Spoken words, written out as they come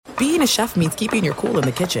being a chef means keeping your cool in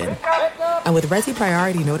the kitchen. And with Resi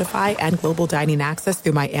Priority Notify and Global Dining Access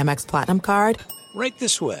through my Amex Platinum card, right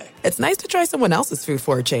this way. It's nice to try someone else's food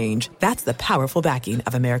for a change. That's the powerful backing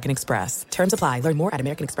of American Express. Terms apply. Learn more at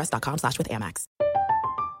americanexpress.com/withAmex.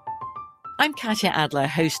 I'm Katya Adler,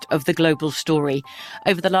 host of The Global Story.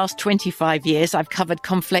 Over the last 25 years, I've covered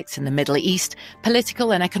conflicts in the Middle East,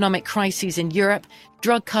 political and economic crises in Europe,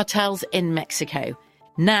 drug cartels in Mexico.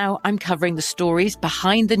 Now I'm covering the stories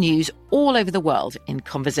behind the news all over the world in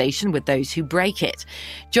conversation with those who break it.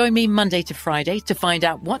 Join me Monday to Friday to find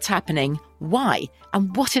out what's happening, why,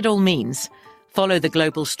 and what it all means. Follow The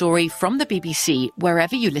Global Story from the BBC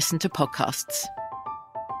wherever you listen to podcasts.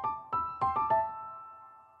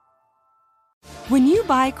 When you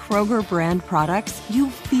buy Kroger brand products, you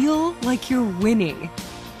feel like you're winning.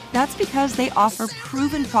 That's because they offer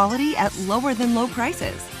proven quality at lower than low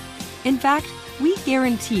prices. In fact, we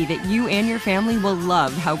guarantee that you and your family will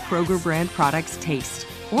love how Kroger brand products taste,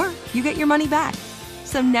 or you get your money back.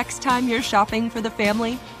 So next time you're shopping for the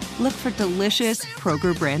family, look for delicious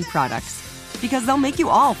Kroger brand products, because they'll make you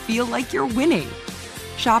all feel like you're winning.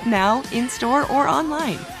 Shop now, in-store, or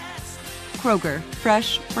online. Kroger,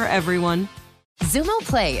 fresh for everyone. Xumo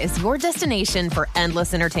Play is your destination for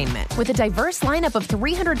endless entertainment. With a diverse lineup of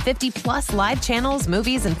 350 plus live channels,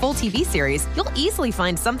 movies, and full TV series, you'll easily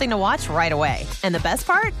find something to watch right away. And the best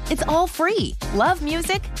part? It's all free. Love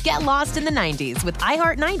music? Get lost in the 90s with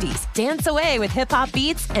iHeart 90s, dance away with hip-hop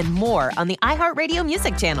beats, and more on the iHeartRadio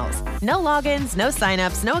music channels. No logins, no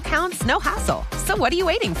signups, no accounts, no hassle. So what are you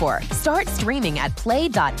waiting for? Start streaming at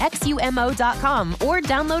play.xumo.com or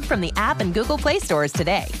download from the app and Google Play stores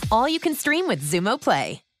today. All you can stream with Xumo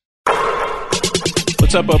Play.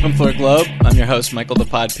 What's up, Open Floor Globe? I'm your host, Michael the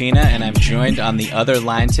Pod Pina, and I'm joined on the other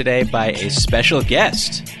line today by a special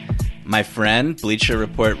guest. My friend, Bleacher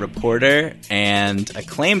Report reporter, and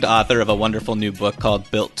acclaimed author of a wonderful new book called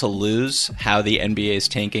Built to Lose, How the NBA's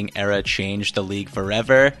Tanking Era Changed the League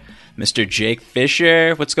Forever, Mr. Jake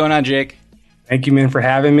Fisher. What's going on, Jake? Thank you, man, for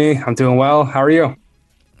having me. I'm doing well. How are you?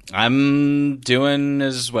 I'm doing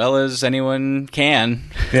as well as anyone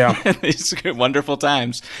can. Yeah. These wonderful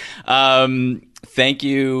times. Thank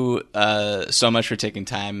you so much for taking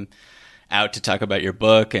time out to talk about your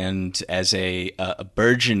book, and as a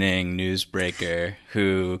burgeoning newsbreaker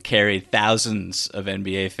who carried thousands of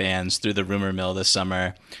NBA fans through the rumor mill this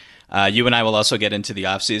summer. You and I will also get into the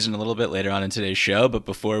offseason a little bit later on in today's show, but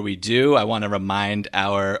before we do, I want to remind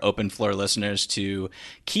our Open Floor listeners to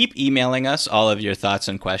keep emailing us all of your thoughts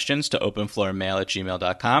and questions to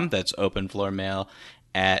openfloormail@gmail.com. That's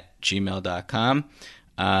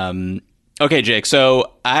openfloormail@gmail.com. Okay, Jake,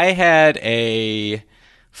 so I had a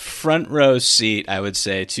front row seat, I would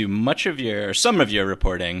say, to some of your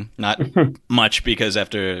reporting. Not much, because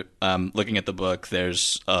after looking at the book,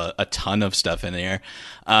 there's a ton of stuff in there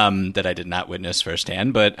that I did not witness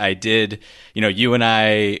firsthand. But I did, you and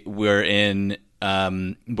I were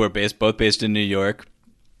both based in New York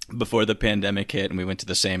before the pandemic hit, and we went to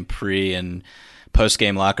the same pre and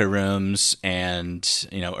post-game locker rooms and,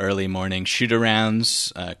 early morning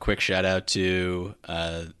shoot-arounds. Quick shout-out to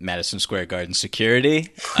Madison Square Garden security.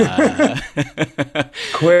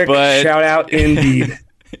 Quick shout-out indeed.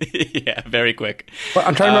 Yeah, very quick. But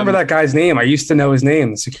I'm trying to remember that guy's name. I used to know his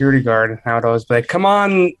name, the security guard. How it always be like, come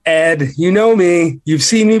on, Ed, you know me. You've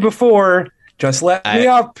seen me before. Just let me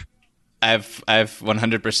up. I've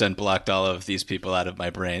 100% blocked all of these people out of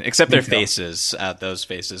my brain, except their faces. Those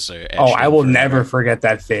faces are. I will never forget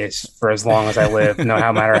that face for as long as I live. No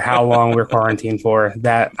matter how long we're quarantined for.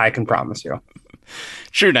 That I can promise you.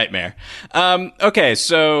 True nightmare. Okay,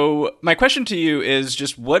 so my question to you is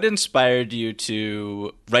just what inspired you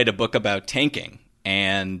to write a book about tanking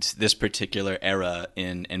and this particular era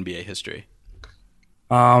in NBA history?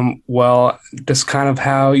 Well, just kind of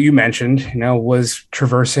how you mentioned, was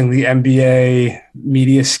traversing the NBA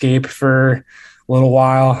mediascape for a little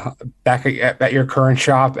while back at your current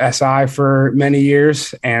shop, SI, for many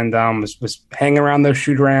years, and was hanging around those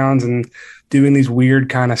shoot arounds and doing these weird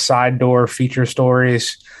kind of side door feature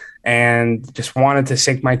stories, and just wanted to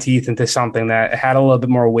sink my teeth into something that had a little bit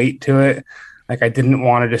more weight to it. Like, I didn't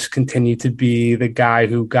want to just continue to be the guy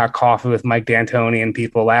who got coffee with Mike D'Antoni and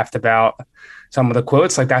people laughed about some of the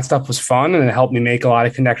quotes. Like, that stuff was fun and it helped me make a lot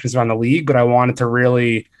of connections around the league, but I wanted to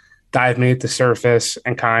really dive beneath the surface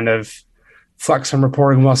and kind of flex some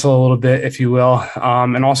reporting muscle a little bit, if you will.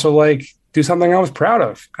 And also do something I was proud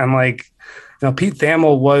of. And Pete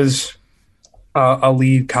Thamel was a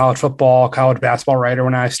lead college football, college basketball writer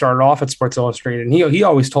when I started off at Sports Illustrated. And he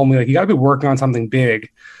always told me, you got to be working on something big.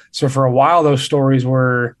 So for a while, those stories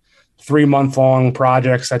were 3-month-long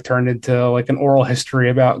projects that turned into like an oral history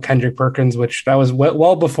about Kendrick Perkins, which that was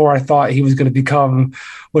well before I thought he was going to become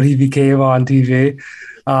what he became on TV.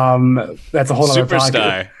 That's a whole other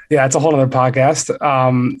podcast. Yeah, it's a whole other podcast.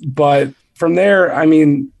 But from there, I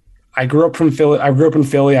mean, I grew up in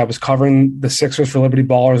Philly. I was covering the Sixers for Liberty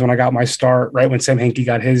Ballers when I got my start, right when Sam Hinkie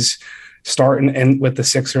got his start with the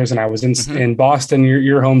Sixers, and I was in Boston,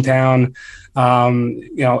 your hometown.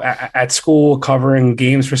 At school covering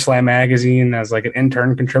games for Slam Magazine as like an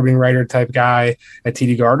intern contributing writer type guy at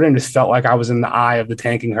TD Garden, and just felt like I was in the eye of the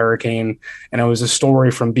tanking hurricane. And it was a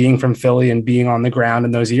story from being from Philly and being on the ground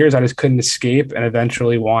in those years. I just couldn't escape, and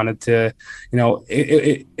eventually wanted to,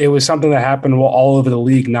 it was something that happened all over the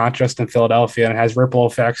league, not just in Philadelphia, and has ripple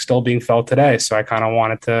effects still being felt today. So I kind of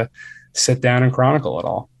wanted to sit down and chronicle it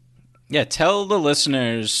all. Yeah. Tell the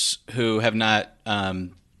listeners who have not,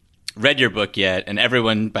 read your book yet, and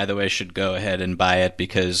everyone, by the way, should go ahead and buy it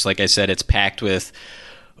because, like I said, it's packed with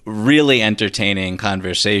really entertaining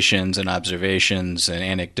conversations and observations and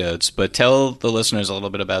anecdotes. But tell the listeners a little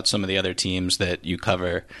bit about some of the other teams that you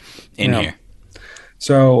cover in here.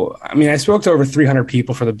 So, I mean, I spoke to over 300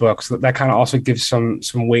 people for the book, so that kind of also gives some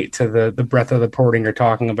weight to the breadth of the reporting you're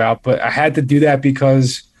talking about. But I had to do that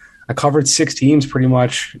because I covered 6 teams pretty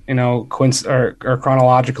much, or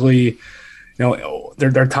chronologically.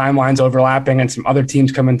 Their timelines overlapping and some other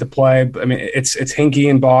teams come into play. I mean, it's Hinkie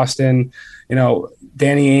in Boston.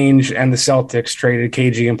 Danny Ainge and the Celtics traded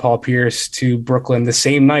KG and Paul Pierce to Brooklyn the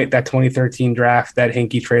same night, that 2013 draft that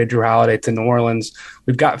Hinkie traded Drew Holiday to New Orleans.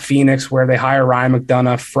 We've got Phoenix, where they hire Ryan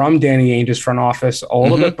McDonough from Danny Ainge's front office a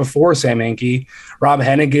little bit before Sam Hinkie. Rob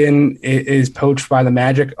Hennigan is poached by the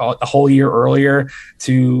Magic a whole year earlier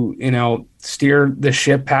to, steer the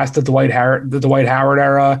ship past the Dwight Howard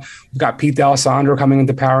era. We've got Pete D'Alessandro coming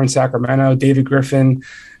into power in Sacramento. David Griffin,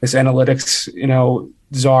 this analytics,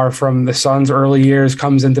 czar from the Suns' early years,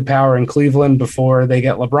 comes into power in Cleveland before they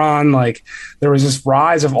get LeBron. Like, there was this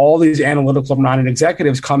rise of all these analytical-minded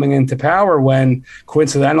executives coming into power when,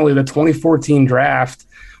 coincidentally, the 2014 draft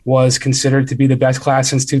was considered to be the best class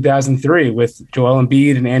since 2003 with Joel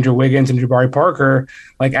Embiid and Andrew Wiggins and Jabari Parker.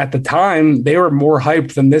 Like, at the time, they were more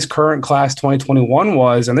hyped than this current class 2021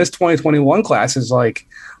 was. And this 2021 class is like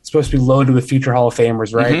supposed to be loaded with future Hall of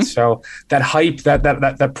Famers, right? So that hype,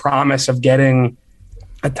 that promise of getting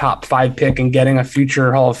a top 5 pick and getting a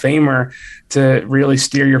future Hall of Famer to really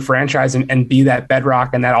steer your franchise and be that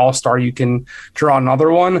bedrock and that all-star, you can draw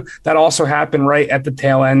another one. That also happened right at the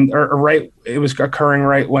tail end, it was occurring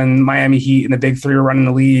right when Miami Heat and the Big Three were running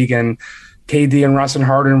the league, and KD and Russ and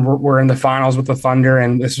Harden were in the finals with the Thunder,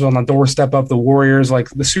 and this was on the doorstep of the Warriors. Like,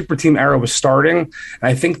 the super team era was starting, and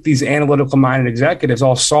I think these analytical-minded executives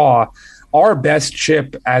all saw our best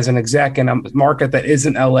chip as an exec in a market that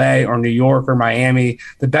isn't LA or New York or Miami.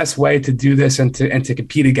 The best way to do this and to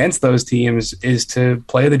compete against those teams is to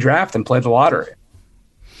play the draft and play the lottery.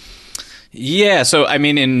 Yeah. So, I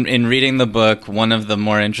mean, in reading the book, one of the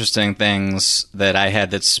more interesting things that I had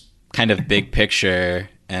that's kind of big picture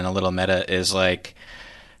and a little meta is like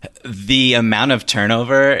the amount of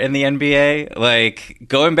turnover in the NBA. Like,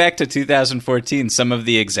 going back to 2014, some of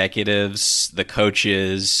the executives, the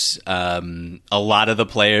coaches, a lot of the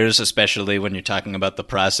players, especially when you're talking about the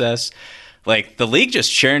process, like, the league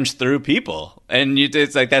just churns through people. And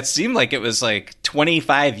it's like, that seemed like it was like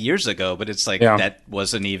 25 years ago, but it's like, that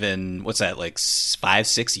wasn't even, what's that, like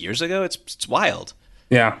 5-6 years ago? It's wild.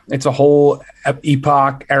 Yeah. It's a whole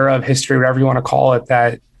epoch, era of history, whatever you want to call it,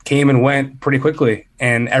 that came and went pretty quickly.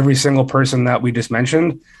 And every single person that we just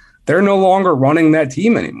mentioned, they're no longer running that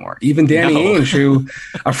team anymore. Even Danny Ainge, who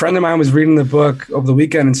a friend of mine was reading the book over the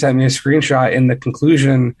weekend and sent me a screenshot. In the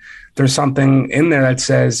conclusion, there's something in there that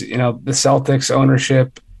says, the Celtics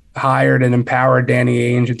ownership hired and empowered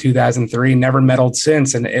Danny Ainge in 2003, never meddled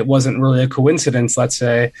since. And it wasn't really a coincidence, let's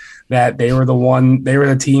say, that they were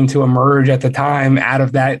the team to emerge at the time out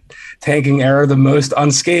of that tanking era the most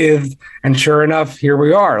unscathed. And sure enough, here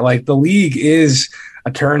we are. Like, the league is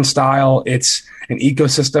a turnstile. It's an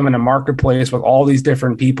ecosystem and a marketplace with all these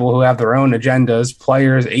different people who have their own agendas,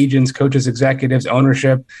 players, agents, coaches, executives,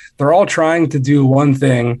 ownership. They're all trying to do one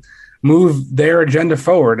thing, move their agenda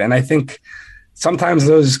forward. And I think sometimes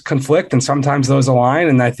those conflict and sometimes those align.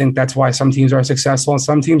 And I think that's why some teams are successful and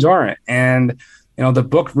some teams aren't. And, the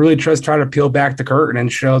book really tries to peel back the curtain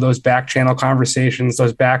and show those back channel conversations,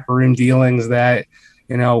 those backroom dealings that,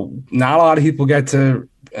 not a lot of people get to,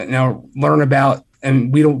 learn about.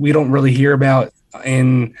 And we don't really hear about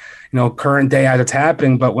in, current day as it's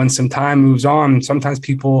happening. But when some time moves on, sometimes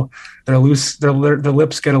people, their lips get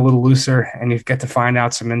a little looser and you get to find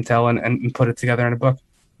out some intel and put it together in a book.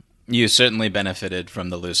 You certainly benefited from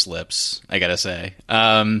the loose lips, I gotta say.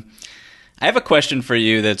 I have a question for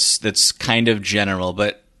you that's kind of general,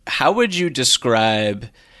 but how would you describe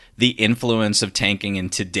the influence of tanking in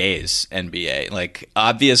today's NBA? Like,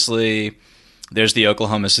 obviously, there's the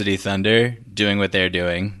Oklahoma City Thunder doing what they're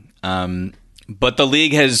doing, but the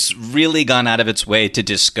league has really gone out of its way to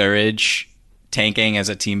discourage tanking as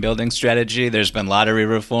a team-building strategy. There's been lottery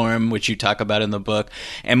reform, which you talk about in the book,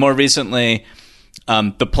 and more recently,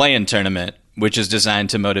 the play-in tournament, which is designed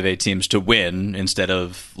to motivate teams to win instead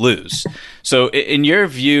of lose. So in your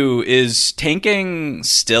view, is tanking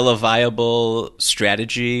still a viable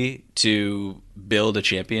strategy to build a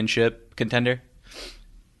championship contender?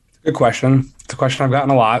 Good question. It's a question I've gotten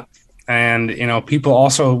a lot. And, people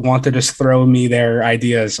also want to just throw me their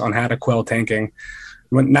ideas on how to quell tanking.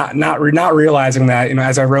 Not realizing that,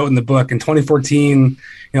 as I wrote in the book in 2014,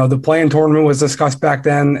 the play-in tournament was discussed back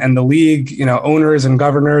then, and the league, owners and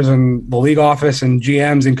governors and the league office and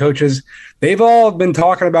GMs and coaches, they've all been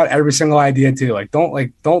talking about every single idea too.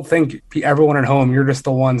 Don't think everyone at home, you're just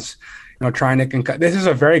the ones, trying to this is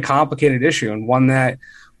a very complicated issue, and one that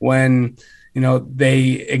when, they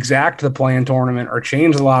exact the play-in tournament or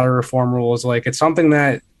change a lot of reform rules, it's something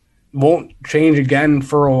that won't change again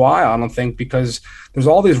for a while, I don't think, because there's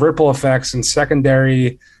all these ripple effects and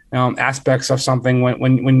secondary aspects of something.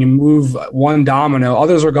 When you move one domino,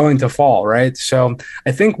 others are going to fall, right? So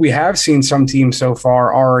I think we have seen some teams so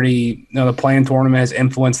far already, the play-in tournament has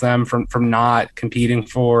influenced them from not competing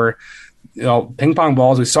for ping pong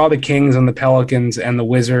balls. We saw the Kings and the Pelicans and the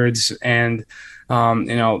Wizards and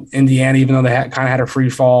Indiana, even though they kind of had a free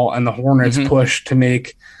fall, and the Hornets pushed to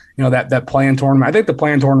make that play-in tournament. I think the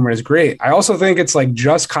play-in tournament is great. I also think it's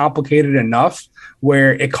just complicated enough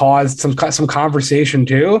where it caused some conversation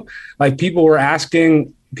too. People were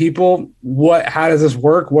asking people, how does this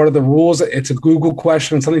work? What are the rules? It's a Google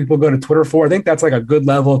question. Some people go to Twitter for. I think that's a good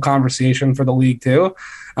level of conversation for the league too.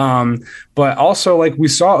 But also we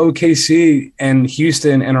saw OKC and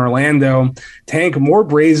Houston and Orlando tank more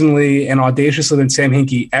brazenly and audaciously than Sam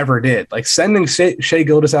Hinkie ever did. Sending Shai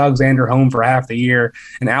Gilgeous-Alexander home for half the year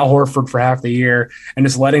and Al Horford for half the year, and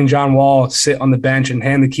just letting John Wall sit on the bench and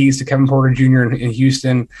hand the keys to Kevin Porter Jr. in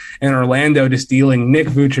Houston, and Orlando just dealing Nick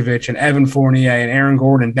Vucevic and Evan Fournier and Aaron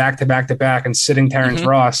Gordon back to back to back and sitting Terrence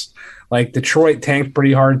Ross. Detroit tanked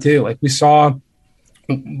pretty hard too. We saw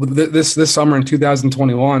this summer in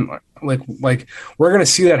 2021, we're going to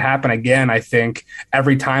see that happen again. I think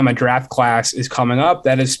every time a draft class is coming up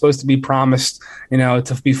that is supposed to be promised,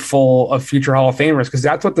 to be full of future Hall of Famers, because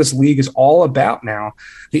that's what this league is all about now.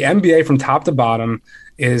 The NBA from top to bottom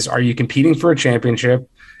is, are you competing for a championship?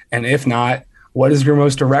 And if not, what is your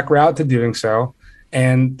most direct route to doing so?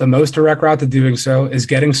 And the most direct route to doing so is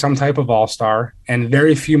getting some type of all-star, and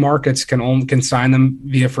very few markets can sign them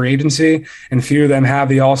via free agency, and few of them have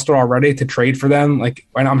the all-star already to trade for them.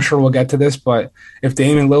 And I'm sure we'll get to this, but if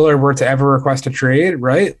Damian Lillard were to ever request a trade,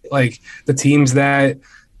 right? The teams that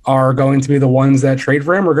are going to be the ones that trade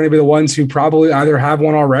for him are going to be the ones who probably either have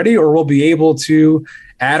one already or will be able to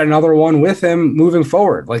add another one with him moving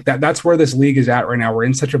forward. That's where this league is at right now. We're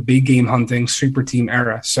in such a big game hunting super team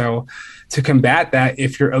era. So to combat that,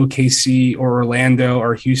 if you're OKC or Orlando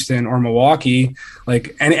or Houston or Milwaukee,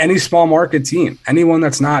 any small market team, anyone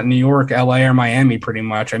that's not New York, LA, or Miami, pretty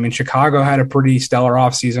much. I mean, Chicago had a pretty stellar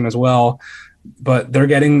offseason as well, but they're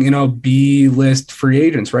getting, B-list free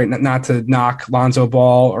agents, right? Not to knock Lonzo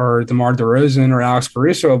Ball or DeMar DeRozan or Alex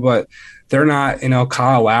Caruso, but they're not,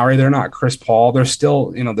 Kyle Lowry, they're not Chris Paul. They're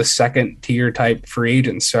still, the second tier type free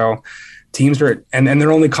agents. So teams are, and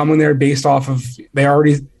they're only coming there based off of,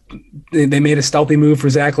 they made a stealthy move for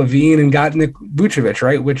Zach LaVine and got Nick Vucevic,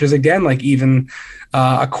 right? Which is again, even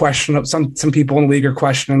a question of some people in the league are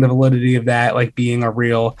questioning the validity of that, being a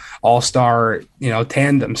real all-star,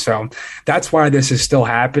 tandem. So that's why this is still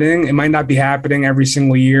happening. It might not be happening every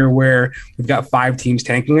single year where we've got 5 teams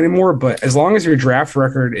tanking anymore, but as long as your draft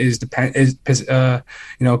record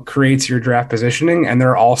creates your draft positioning and there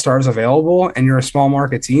are all-stars available and you're a small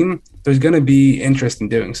market team, there's going to be interest in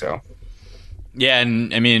doing so. Yeah,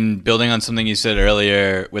 and I mean, building on something you said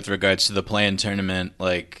earlier with regards to the play-in tournament,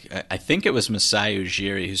 I think it was Masai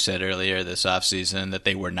Ujiri who said earlier this offseason that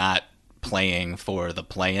they were not playing for the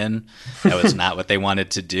play-in. That was not what they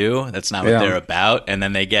wanted to do. That's not what they're about. And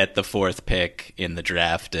then they get the 4th pick in the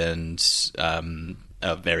draft and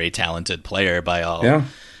a very talented player by all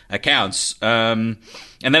accounts. And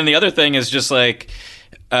then the other thing is just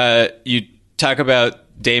you talk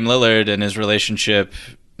about Dame Lillard and his relationship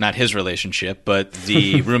not his relationship, but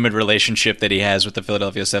the rumored relationship that he has with the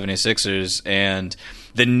Philadelphia 76ers and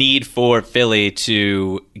the need for Philly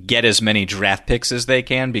to get as many draft picks as they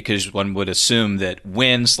can, because one would assume that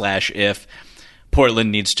when/if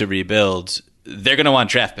Portland needs to rebuild, they're going to want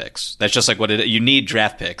draft picks. That's just like you need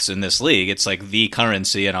draft picks in this league. It's like the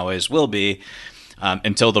currency and always will be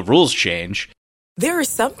until the rules change. There are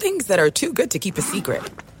some things that are too good to keep a secret.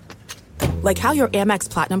 Like how your Amex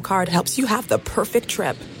Platinum card helps you have the perfect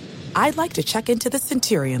trip. I'd like to check into the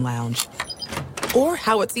Centurion Lounge. Or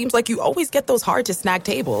how it seems like you always get those hard-to-snag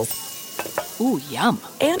tables. Ooh, yum.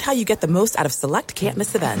 And how you get the most out of select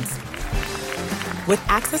can't-miss events. With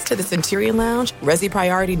access to the Centurion Lounge, Resi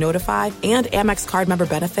Priority Notified, and Amex card member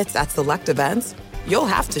benefits at select events, you'll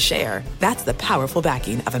have to share. That's the powerful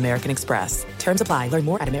backing of American Express. Terms apply. Learn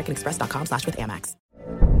more at americanexpress.com/withAmex.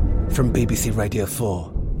 From BBC Radio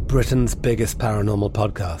 4, Britain's biggest paranormal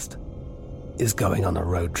podcast is going on a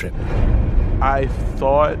road trip. I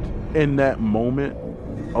thought in that moment,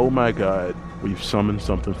 oh my God, we've summoned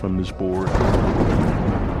something from this board.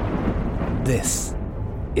 This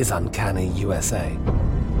is Uncanny USA.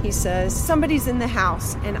 He says, somebody's in the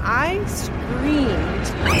house, and I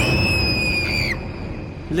screamed.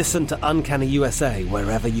 Listen to Uncanny USA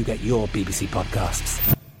wherever you get your BBC podcasts,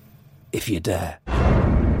 if you dare.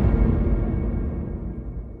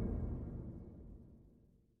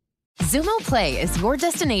 Xumo Play is your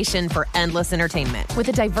destination for endless entertainment. With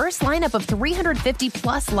a diverse lineup of 350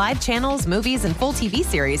 plus live channels, movies, and full TV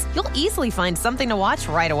series, you'll easily find something to watch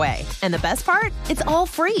right away. And the best part? It's all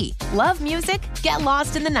free. Love music? Get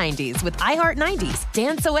lost in the 90s with iHeart 90s,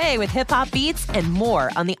 dance away with hip-hop beats, and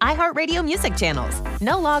more on the iHeartRadio music channels.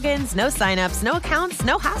 No logins, no signups, no accounts,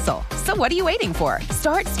 no hassle. So what are you waiting for?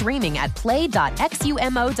 Start streaming at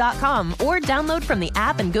play.xumo.com or download from the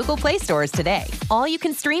app and Google Play stores today. All you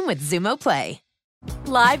can stream with Xumo Play.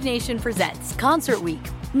 Live Nation presents Concert Week.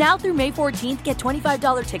 Now through May 14th, get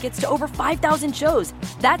 $25 tickets to over 5,000 shows.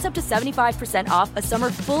 That's up to 75% off a summer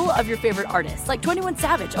full of your favorite artists like 21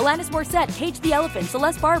 Savage, Alanis Morissette, Cage the Elephant,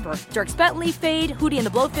 Celeste Barber, Dierks Bentley, Fade, Hootie and the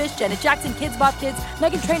Blowfish, Janet Jackson, Kidz Bop Kids,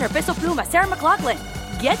 Meghan Trainor, Bissell Pluma, Sarah McLachlan.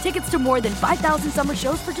 Get tickets to more than 5,000 summer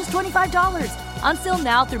shows for just $25. Until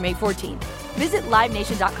now through May 14th. Visit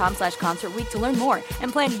LiveNation.com/Concert Week to learn more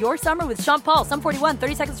and plan your summer with Sean Paul, Sum 41,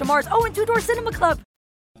 30 Seconds to Mars, and Two Door Cinema Club.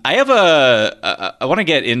 I have I want to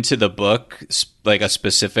get into the book, like a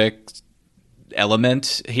specific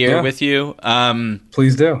element here with you.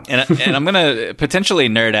 Please do. and I'm going to potentially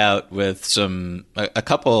nerd out with a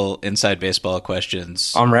couple inside baseball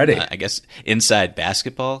questions. I'm ready. I guess inside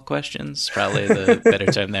basketball questions, probably the better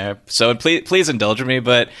term there. So please indulge me,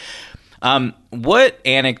 but what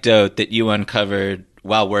anecdote that you uncovered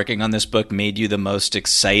while working on this book made you the most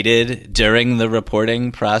excited during the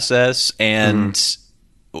reporting process? And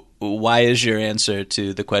why is your answer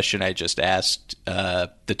to the question I just asked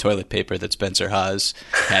the toilet paper that Spencer Hawes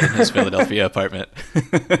had in his Philadelphia apartment?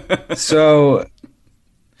 So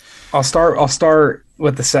I'll start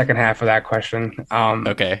with the second half of that question.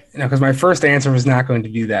 Okay. Because my first answer was not going to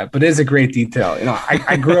do that, but it is a great detail.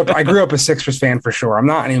 I grew up a Sixers fan for sure. I'm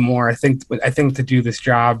not anymore. I think to do this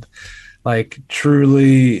job, like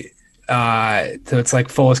truly, to its like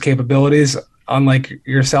fullest capabilities, unlike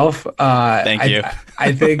yourself. Thank you.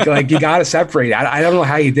 I think like you got to separate. I don't know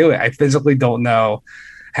how you do it. I physically don't know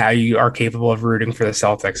how you are capable of rooting for the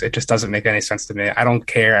Celtics. It just doesn't make any sense to me. I don't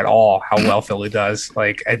care at all how well Philly does.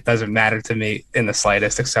 Like, it doesn't matter to me in the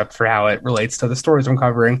slightest, except for how it relates to the stories I'm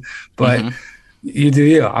covering. But you do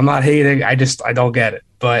you. I'm not hating. I don't get it.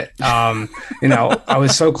 But I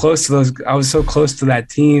was so close to those. I was so close to that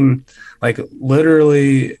team. Like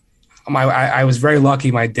literally, I was very lucky.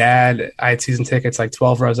 My dad, I had season tickets like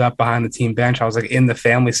 12 rows up behind the team bench. I was like in the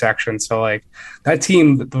family section. So like that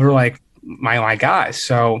team, they were like my guys.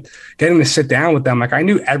 So getting to sit down with them, like I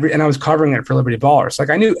knew and I was covering it for Liberty Ballers.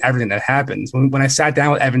 Like I knew everything that happened. When I sat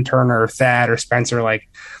down with Evan Turner or Thad or Spencer, like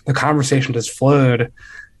the conversation just flowed.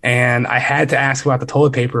 And I had to ask about the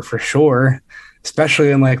toilet paper for sure,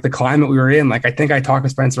 especially in like the climate we were in. Like, I think I talked to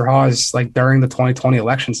Spencer Hawes like during the 2020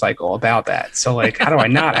 election cycle about that. So like, how do I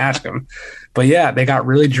not ask him? But yeah, they got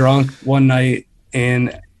really drunk one night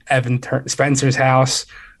in Spencer's house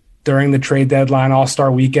during the trade deadline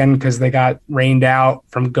All-Star weekend because they got rained out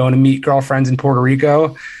from going to meet girlfriends in Puerto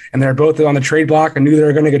Rico. And they're both on the trade block and knew they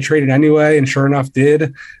were going to get traded anyway. And sure enough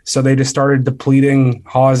did. So they just started depleting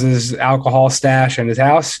Hawes's alcohol stash in his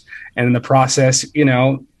house. And in the process,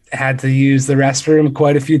 had to use the restroom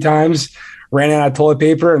quite a few times, ran out of toilet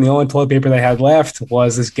paper, and the only toilet paper they had left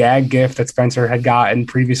was this gag gift that Spencer had gotten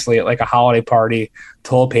previously at like a holiday party,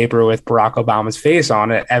 toilet paper with Barack Obama's face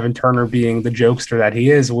on it, Evan Turner being the jokester that he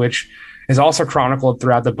is, which is also chronicled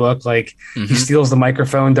throughout the book. Like he steals the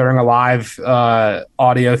microphone during a live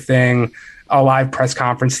audio thing, a live press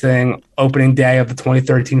conference thing, opening day of the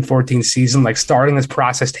 2013-14 season, like starting this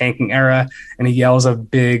process tanking era, and he yells a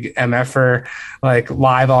big MFer like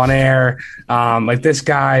live on air. Like this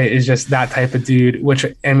guy is just that type of dude, which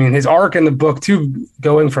I mean, his arc in the book too,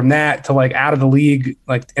 going from that to like out of the league,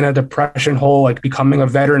 like in a depression hole, like becoming a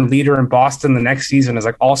veteran leader in Boston the next season is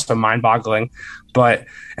like also mind boggling.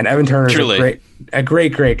 And Evan Turner is a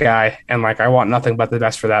great guy. And like, I want nothing but the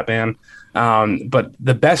best for that man. But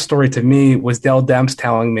the best story to me was Dell Demps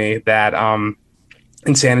telling me that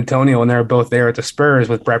in San Antonio, when they were both there at the Spurs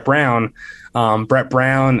with Brett Brown, Brett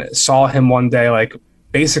Brown saw him one day like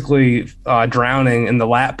basically drowning in the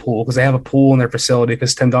lap pool, because they have a pool in their facility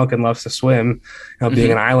because Tim Duncan loves to swim,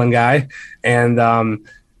 being an island guy. And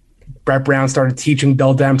Brett Brown started teaching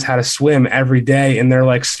Dell Demps how to swim every day in their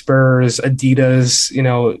like Spurs, Adidas,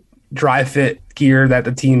 dry fit gear that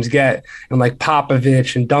the teams get, and like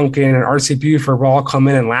Popovich and Duncan and RC Buford will all come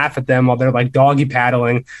in and laugh at them while they're like doggy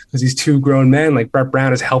paddling, because these two grown men, like Brett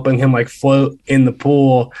Brown is helping him like float in the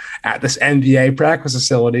pool at this NBA practice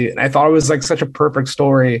facility. And I thought it was like such a perfect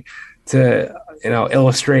story to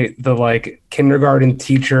illustrate the like kindergarten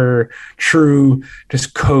teacher, true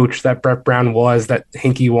just coach that Brett Brown was, that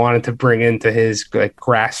Hinkie wanted to bring into his like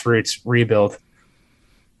grassroots rebuild.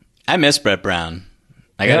 I miss Brett Brown.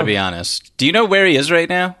 I got to be honest. Do you know where he is right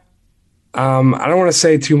now? I don't want to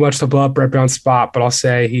say too much to blow up Brett Brown's spot, but I'll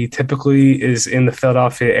say he typically is in the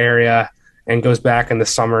Philadelphia area and goes back in the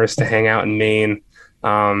summers to hang out in Maine.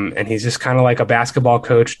 And he's just kind of like a basketball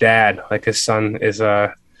coach dad. Like his son is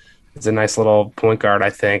a nice little point guard,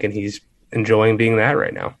 I think, and he's enjoying being that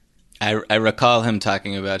right now. I recall him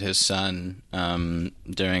talking about his son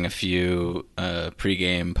during a few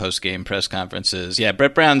pregame, postgame press conferences. Yeah,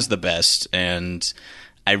 Brett Brown's the best, and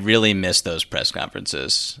I really miss those press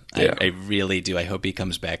conferences. Yeah. I really do. I hope he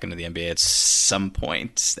comes back into the NBA at some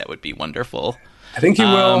point. That would be wonderful. I think he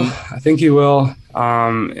will.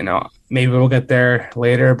 Maybe we'll get there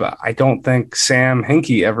later, but I don't think Sam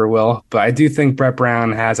Hinkie ever will. But I do think Brett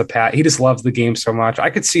Brown has a path. He just loves the game so much.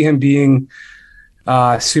 I could see him being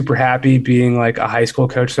super happy being like a high school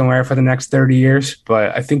coach somewhere for the next 30 years.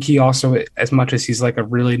 But I think he also, as much as he's like a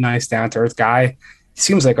really nice down-to-earth guy, he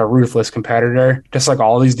seems like a ruthless competitor, just like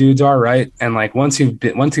all these dudes are, right? And like once you've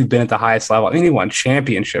been at the highest level, I mean, he won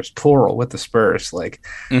championships, plural, with the Spurs. Like,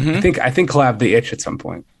 I think he'll have the itch at some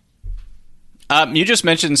point. You just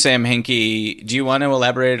mentioned Sam Hinkie. Do you want to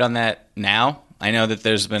elaborate on that now? I know that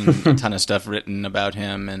there's been a ton of stuff written about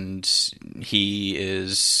him, and he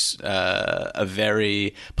is a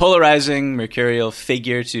very polarizing, mercurial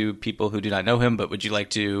figure to people who do not know him. But would you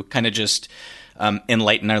like to kind of just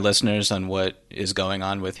enlighten our listeners on what is going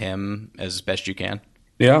on with him as best you can?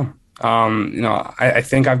 Yeah. I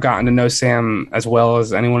think I've gotten to know Sam as well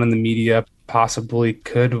as anyone in the media possibly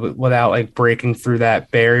could without like breaking through that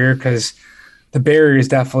barrier, because the barrier is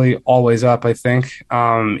definitely always up, I think,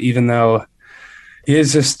 even though he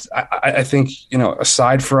is just, I think,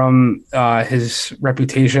 aside from his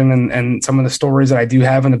reputation and some of the stories that I do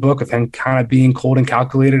have in the book of him kind of being cold and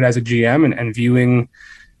calculated as a GM and viewing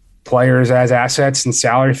players as assets and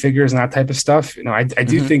salary figures and that type of stuff, I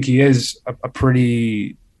do think he is a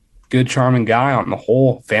pretty good, charming guy on the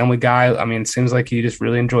whole, family guy. I mean, it seems like he just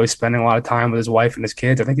really enjoys spending a lot of time with his wife and his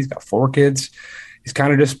kids. I think he's got 4 kids. He's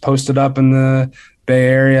kind of just posted up in the Bay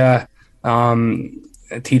Area,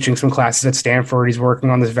 teaching some classes at Stanford. He's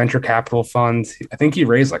working on this venture capital fund. I think he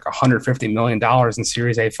raised like $150 million in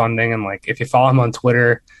Series A funding. And like, if you follow him on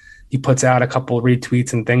Twitter, he puts out a couple of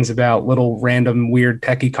retweets and things about little random weird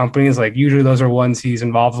techie companies. Like usually those are ones he's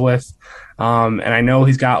involved with. And I know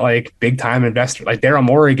he's got like big time investors, like Daryl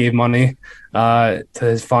Morey gave money to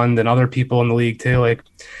his fund and other people in the league too. Like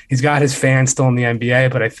he's got his fans still in the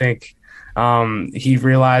NBA, but I think he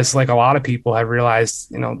realized, like a lot of people have realized,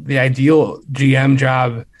 the ideal GM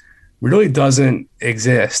job really doesn't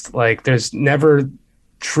exist. Like there's never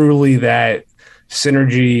truly that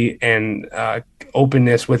synergy and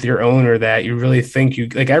openness with your owner that you really think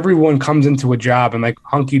like everyone comes into a job and like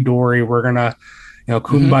hunky dory, we're gonna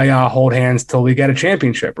kumbaya, hold hands till we get a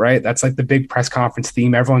championship, right? That's like the big press conference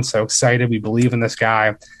theme. Everyone's so excited, we believe in this guy.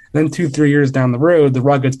 And then 2-3 years down the road, the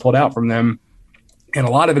rug gets pulled out from them. And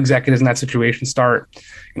a lot of executives in that situation start,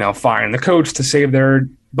 firing the coach to save their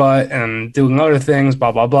butt and doing other things,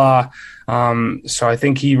 blah, blah, blah. So I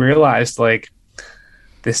think he realized, like,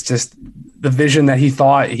 the vision that he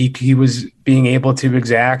thought he was being able to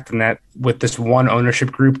exact, and that with this one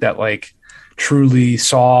ownership group that like truly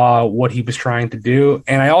saw what he was trying to do.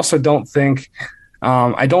 And I also don't think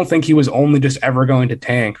he was only just ever going to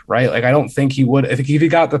tank, right? Like, I don't think he would. If he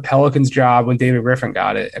got the Pelicans job when David Griffin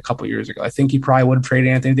got it a couple years ago, I think he probably would have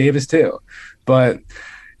traded Anthony Davis too. But,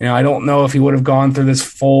 I don't know if he would have gone through this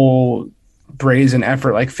full brazen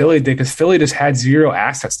effort like Philly did, because Philly just had zero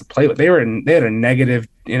assets to play with. They had a negative,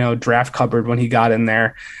 draft cupboard when he got in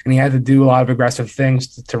there, and he had to do a lot of aggressive things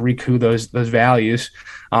to recoup those values.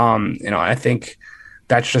 I think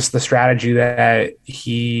that's just the strategy that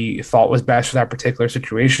he thought was best for that particular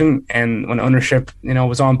situation. And when ownership,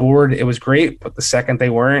 was on board, it was great. But the second they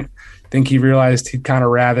weren't, I think he realized he'd kind of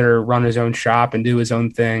rather run his own shop and do his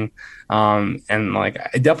own thing. And like,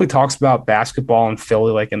 it definitely talks about basketball in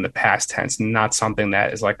Philly, like in the past tense, and not something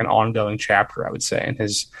that is like an ongoing chapter, I would say, in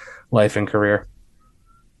his life and career.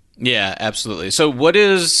 Yeah, absolutely. So what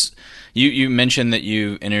is, you mentioned that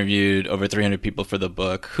you interviewed over 300 people for the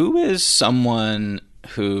book. Who is someone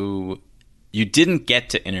who you didn't get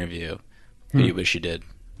to interview who you wish you did?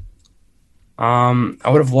 I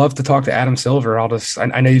would have loved to talk to Adam Silver.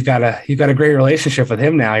 I know you've got a great relationship with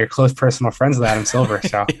him now. You're close personal friends with Adam Silver.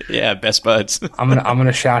 So yeah, best buds. I'm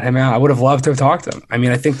gonna shout him out. I would have loved to have talked to him. I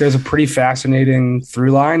mean, I think there's a pretty fascinating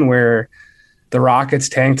through line where the Rockets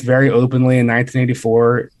tanked very openly in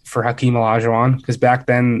 1984 for Hakeem Olajuwon, because back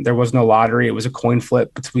then there was no lottery. It was a coin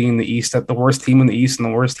flip between the worst team in the East and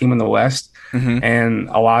the worst team in the West. Mm-hmm. And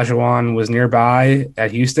Olajuwon was nearby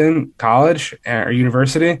at Houston College or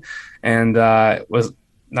University, and was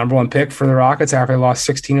number one pick for the Rockets after they lost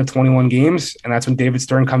 16 of 21 games. And that's when David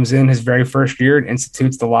Stern comes in his very first year and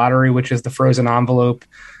institutes the lottery, which is the frozen envelope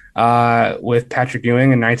with Patrick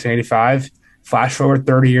Ewing in 1985. Flash forward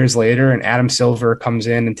 30 years later, and Adam Silver comes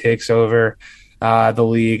in and takes over the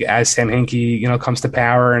league as Sam Hinkie, comes to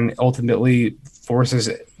power and ultimately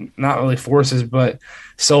but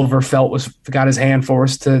Silver got his hand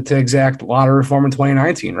forced to exact lottery reform in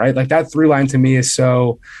 2019, right? Like, that through line to me is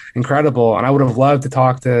so incredible. And I would have loved to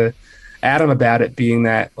talk to Adam about it, being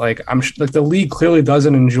that like, the league clearly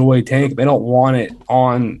doesn't enjoy tank. They don't want it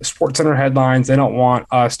on SportsCenter headlines. They don't want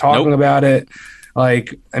us talking about it.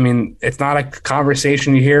 Like, I mean, it's not a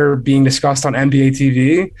conversation you hear being discussed on NBA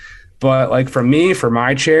TV, but like for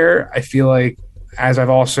my chair, I feel like, as I've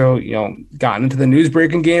also, gotten into the news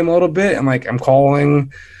breaking game a little bit, and like I'm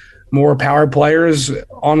calling more power players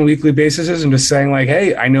on a weekly basis and just saying like,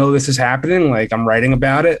 hey, I know this is happening. Like, I'm writing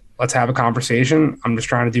about it. Let's have a conversation. I'm just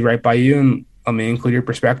trying to do right by you, and let me include your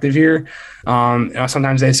perspective here.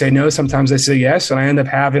 Sometimes they say no, sometimes they say yes. And I end up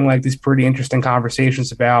having like these pretty interesting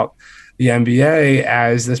conversations about the NBA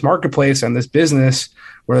as this marketplace and this business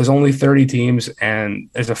where there's only 30 teams and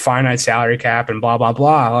there's a finite salary cap and blah, blah,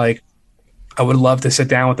 blah. Like, I would love to sit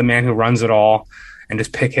down with the man who runs it all and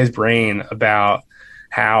just pick his brain about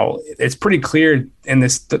how it's pretty clear in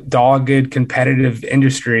this dogged competitive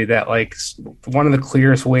industry that like one of the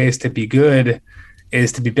clearest ways to be good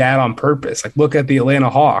is to be bad on purpose. Like, look at the Atlanta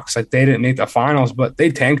Hawks. Like, they didn't make the finals, but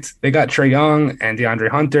they tanked. They got Trae Young and DeAndre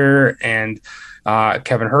Hunter and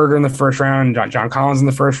Kevin Huerter in the first round, and John Collins in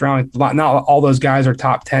the first round. Not all those guys are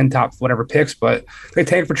top 10, top whatever picks, but they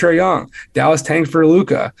tanked for Trae Young. Dallas tanked for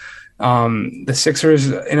Luka. The Sixers,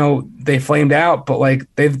 they flamed out, but like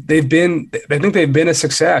they've been a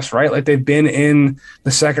success, right? Like, they've been in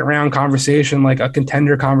the second round conversation, like a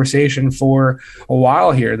contender conversation for a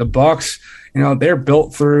while here. The Bucks, they're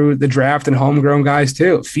built through the draft and homegrown guys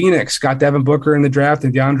too. Phoenix got Devin Booker in the draft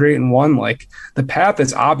and DeAndre Ayton won. Like, the path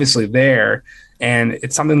is obviously there, and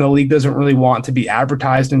it's something the league doesn't really want to be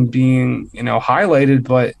advertised and being, highlighted,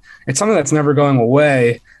 but it's something that's never going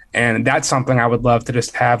away. And that's something I would love to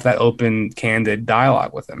just have that open, candid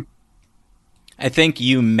dialogue with him. I think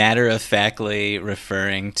you matter-of-factly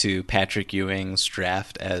referring to Patrick Ewing's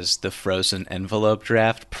draft as the frozen envelope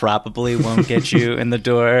draft probably won't get you in the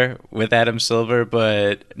door with Adam Silver.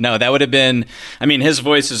 But no, that would have been, I mean, his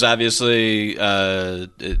voice is obviously,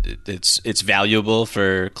 it's valuable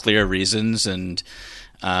for clear reasons. And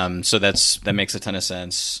so that makes a ton of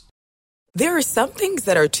sense. There are some things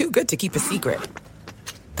that are too good to keep a secret.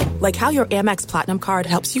 Like how your Amex Platinum card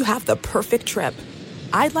helps you have the perfect trip.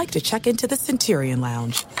 I'd like to check into the Centurion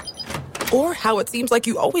Lounge. Or how it seems like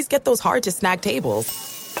you always get those hard-to-snag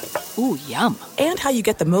tables. Ooh, yum. And how you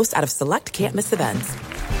get the most out of select can't-miss events.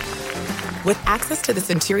 With access to the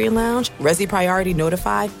Centurion Lounge, Resi Priority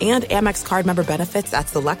Notified, and Amex card member benefits at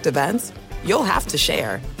select events, you'll have to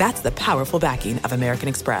share. That's the powerful backing of American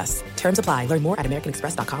Express. Terms apply. Learn more at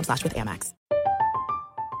americanexpress.com/withAmex.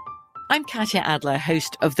 I'm Katya Adler,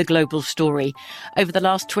 host of The Global Story. Over the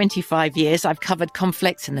last 25 years, I've covered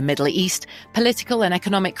conflicts in the Middle East, political and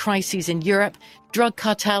economic crises in Europe, drug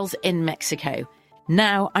cartels in Mexico.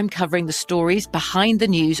 Now I'm covering the stories behind the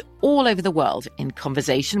news all over the world in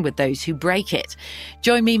conversation with those who break it.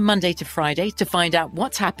 Join me Monday to Friday to find out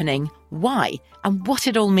what's happening, why, and what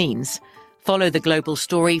it all means. Follow The Global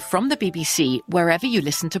Story from the BBC wherever you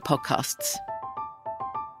listen to podcasts.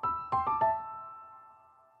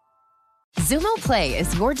 Zumo Play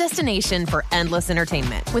is your destination for endless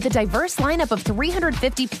entertainment. With a diverse lineup of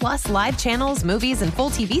 350 plus live channels, movies, and full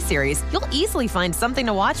TV series, you'll easily find something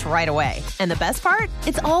to watch right away. And the best part?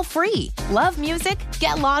 It's all free. Love music?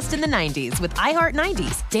 Get lost in the 90s with iHeart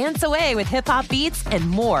 90s, dance away with hip-hop beats, and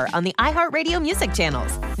more on the iHeartRadio music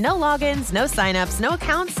channels. No logins, no signups, no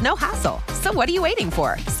accounts, no hassle. So what are you waiting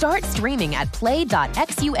for? Start streaming at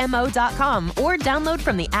play.xumo.com or download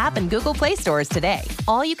from the app and Google Play stores today.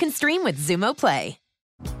 All you can stream with Zumo Play.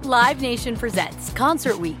 Live Nation presents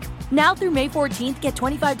Concert Week. Now through May 14th, get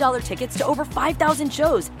 $25 tickets to over 5,000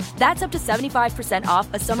 shows. That's up to 75%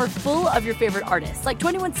 off a summer full of your favorite artists like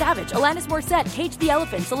 21 Savage, Alanis Morissette, Cage the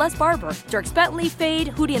Elephant, Celeste Barber, Dierks Bentley, Fade,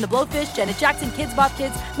 Hootie and the Blowfish, Janet Jackson, Kidz Bop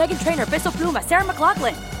Kids, Meghan Trainor, Peso Pluma, Sarah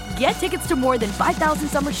McLachlan. Get tickets to more than 5,000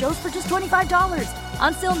 summer shows for just $25.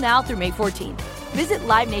 On sale now through May 14th. Visit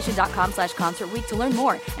LiveNation.com/Concert Week to learn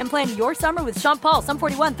more and plan your summer with Sean Paul, Sum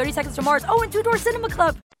 41, 30 Seconds to Mars, and Two Door Cinema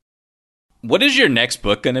Club. What is your next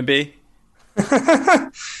book going to be?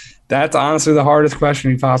 That's honestly the hardest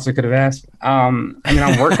question you possibly could have asked. I'm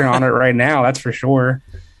working on it right now. That's for sure.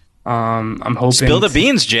 I'm hoping. Spill the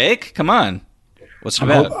beans, Jake. Come on. What's it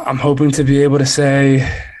about? I'm hoping to be able to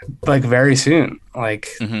say, very soon,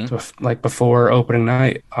 before opening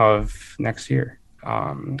night of next year.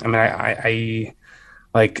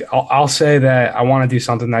 I'll say that I want to do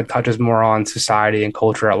something that touches more on society and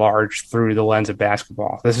culture at large through the lens of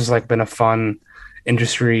basketball. This has been a fun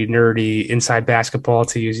industry, nerdy, inside basketball,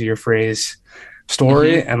 to use your phrase,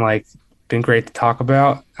 story, and been great to talk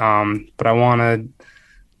about. But I want to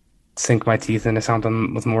sink my teeth into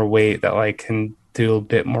something with more weight that can do a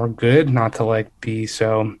bit more good, not to be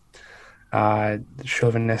so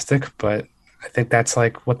chauvinistic, but I think that's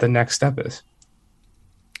what the next step is.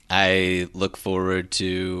 I look forward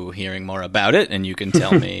to hearing more about it, and you can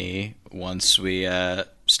tell me once we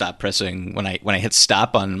stop pressing. When I hit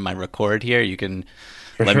stop on my record here, you can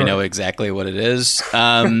let me know exactly what it is.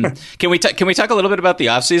 Can we talk a little bit about the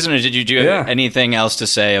off season, or did you do anything else to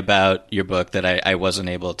say about your book that I wasn't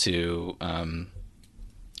able to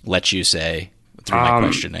let you say through my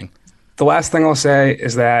questioning? The last thing I'll say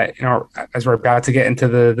is that, as we're about to get into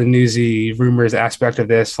the newsy rumors aspect of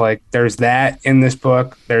this, there's that in this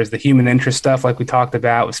book. There's the human interest stuff, we talked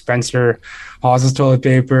about with Spencer Hawes's toilet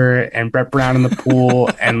paper and Brett Brown in the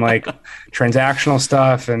pool, and transactional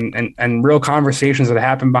stuff and real conversations that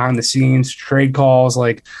happen behind the scenes, trade calls.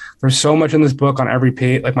 There's so much in this book on every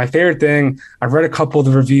page. My favorite thing, I've read a couple of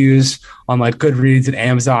the reviews on Goodreads and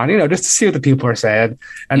Amazon, just to see what the people are saying.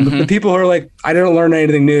 And the people who are I didn't learn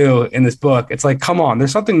anything new in this book. It's come on,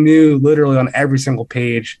 there's something new literally on every single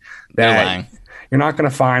page that you're not going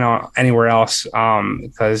to find anywhere else.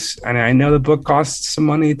 Because I know the book costs some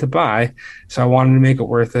money to buy, so I wanted to make it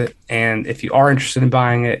worth it. And if you are interested in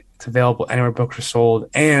buying it, it's available anywhere books are sold.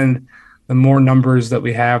 And the more numbers that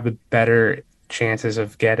we have, the better chances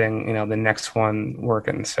of getting the next one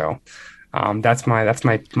working. So that's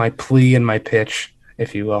my plea and my pitch,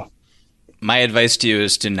 if you will. My advice to you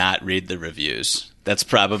is to not read the reviews. That's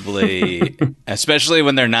probably, especially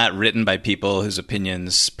when they're not written by people whose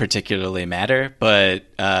opinions particularly matter. But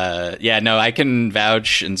I can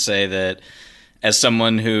vouch and say that as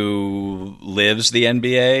someone who lives the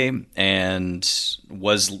NBA and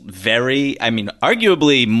was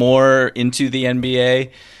arguably more into the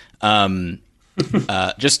NBA,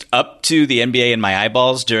 just up to the NBA in my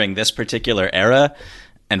eyeballs during this particular era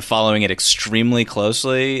and following it extremely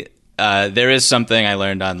closely, there is something I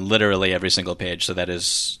learned on literally every single page. So that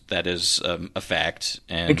is a fact,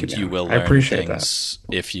 and you will learn things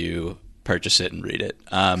if you purchase it and read it.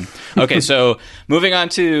 Okay, so moving on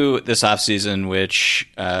to this offseason, which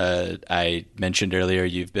I mentioned earlier,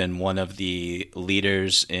 you've been one of the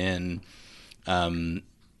leaders in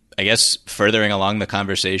furthering along the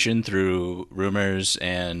conversation through rumors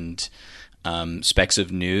and specks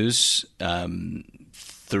of news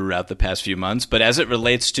throughout the past few months. But as it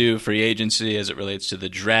relates to free agency, as it relates to the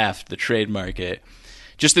draft, the trade market,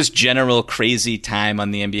 just this general crazy time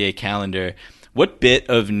on the NBA calendar, what bit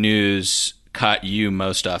of news caught you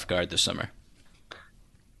most off guard this summer?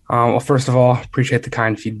 Well, first of all, appreciate the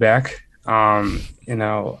kind feedback. I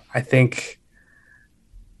think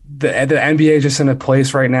the NBA is just in a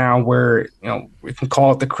place right now where, we can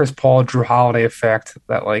call it the Chris Paul, Drew Holiday effect,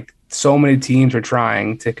 that like so many teams are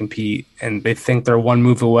trying to compete and they think they're one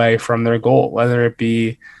move away from their goal, whether it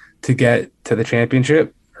be to get to the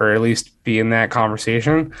championship or at least be in that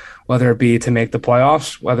conversation, whether it be to make the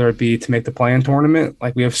playoffs, whether it be to make the play-in tournament.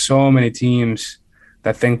 Like, we have so many teams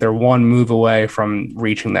that think they're one move away from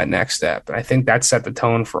reaching that next step. And I think that set the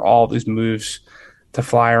tone for all these moves to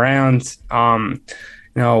fly around.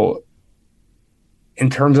 In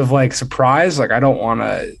terms of like surprise, like I don't want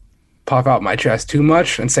to puff out my chest too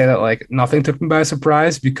much and say that like nothing took me by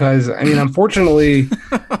surprise, because I mean, unfortunately,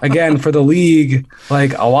 again, for the league,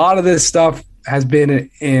 like a lot of this stuff has been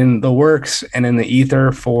in the works and in the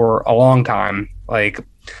ether for a long time. Like,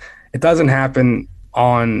 it doesn't happen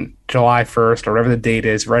on July 1st or whatever the date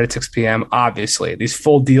is, right at 6 p.m. Obviously, these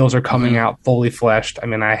full deals are coming out fully fleshed. I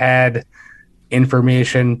mean, I had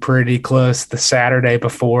information pretty close the Saturday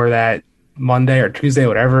before that, Monday or Tuesday,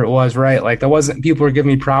 whatever it was, right? Like, people were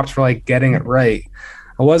giving me props for like getting it right.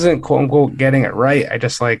 I wasn't quote unquote getting it right. I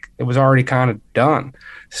just like, it was already kind of done.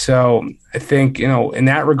 So I think, in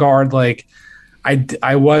that regard, like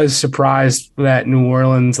I was surprised that New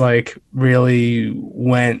Orleans like really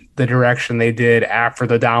went the direction they did after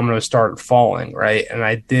the dominoes started falling, right? And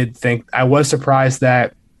I was surprised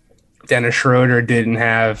that Dennis Schroeder didn't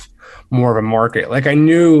have more of a market. Like, I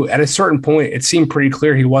knew at a certain point, it seemed pretty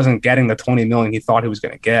clear he wasn't getting the $20 million he thought he was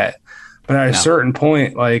going to get. But at a certain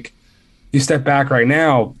point, like, you step back right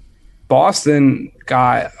now, Boston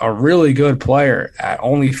got a really good player at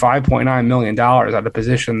only $5.9 million at a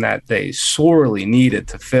position that they sorely needed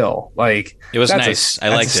to fill. Like, it was nice. I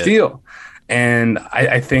liked it. Steal. And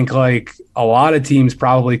I think like a lot of teams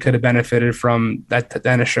probably could have benefited from that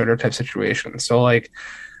Dennis Schroeder type situation. So like,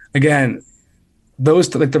 again,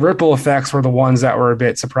 those like the ripple effects were the ones that were a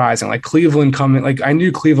bit surprising. Like Cleveland coming, like I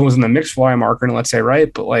knew Cleveland was in the mix fly market, let's say,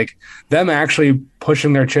 right? But like them actually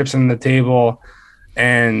pushing their chips on the table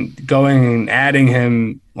and going and adding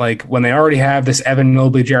him, like when they already have this Evan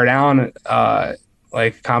Mobley, Jared Allen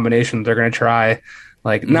like combination they're going to try,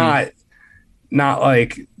 like not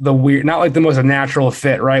like the weird, not like the most natural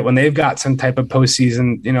fit, right? When they've got some type of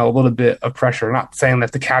postseason, a little bit of pressure. Not saying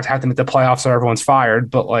that the Cavs have to make the playoffs so everyone's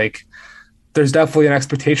fired, but like there's definitely an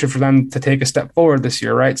expectation for them to take a step forward this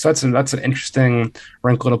year, right? So that's an interesting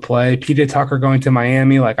wrinkle to play. PJ Tucker going to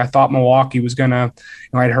Miami, like I thought Milwaukee was gonna.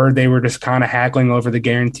 I'd heard they were just kind of haggling over the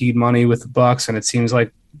guaranteed money with the Bucks, and it seems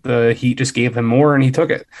like the Heat just gave him more, and he took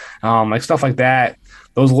it. Like stuff like that.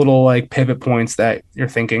 Those little like pivot points that you're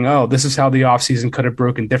thinking, oh, this is how the offseason could have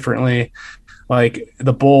broken differently. Like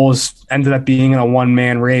the Bulls ended up being in a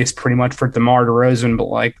one-man race pretty much for DeMar DeRozan, but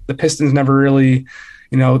like the Pistons never really,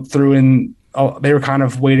 threw in. They were kind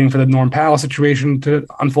of waiting for the Norm Powell situation to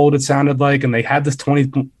unfold, it sounded like, and they had this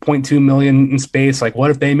 $20.2 million in space. Like,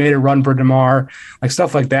 what if they made a run for DeMar? Like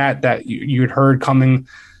stuff like that you had heard coming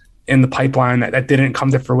in the pipeline that didn't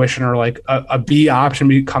come to fruition, or like a B option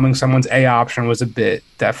becoming someone's A option was a bit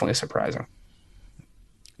definitely surprising.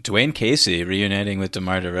 Dwayne Casey reuniting with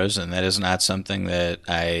DeMar DeRozan, that is not something that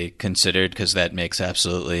I considered, because that makes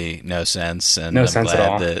absolutely no sense. And no sense at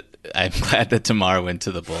all. I'm glad that DeMar went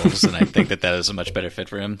to the Bulls, and I think that is a much better fit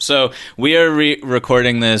for him. So we are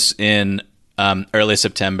recording this in early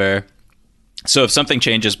September. So if something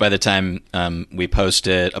changes by the time we post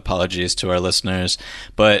it, apologies to our listeners.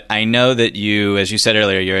 But I know that you, as you said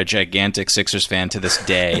earlier, you're a gigantic Sixers fan to this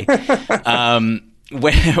day.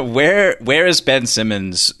 Where is Ben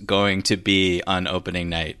Simmons going to be on opening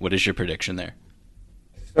night? What is your prediction there?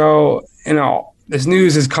 So, this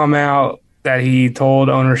news has come out that he told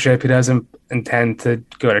ownership he doesn't intend to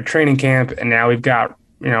go to training camp. And now we've got,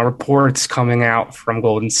 reports coming out from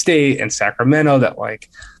Golden State and Sacramento that like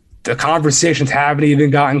the conversations haven't even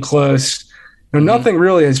gotten close. Nothing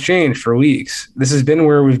really has changed for weeks. This has been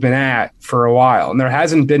where we've been at for a while. And there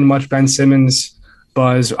hasn't been much Ben Simmons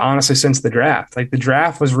buzz, honestly, since the draft. Like the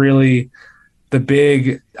draft was really the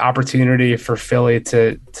big opportunity for Philly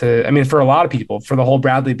to for a lot of people, for the whole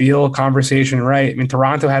Bradley Beal conversation, right? I mean,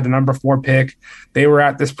 Toronto had the number 4 pick. They were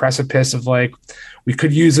at this precipice of like, we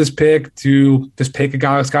could use this pick to just pick a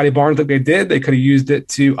guy like Scotty Barnes like they did. They could have used it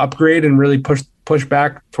to upgrade and really push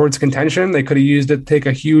back towards contention. They could have used it to take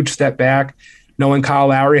a huge step back, knowing Kyle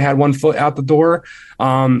Lowry had 1 foot out the door.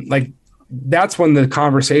 That's when the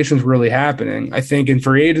conversation's really happening. I think in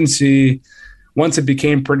free agency, once it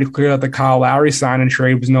became pretty clear that the Kyle Lowry sign and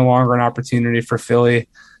trade was no longer an opportunity for Philly,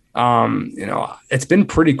 it's been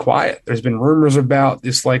pretty quiet. There's been rumors about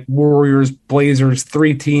this like Warriors, Blazers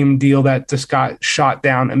 3-team deal that just got shot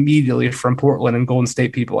down immediately from Portland and Golden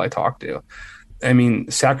State people I talked to. I mean,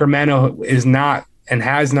 Sacramento is not and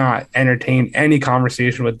has not entertained any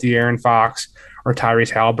conversation with De'Aaron Fox or Tyrese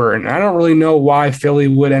Halliburton. I don't really know why Philly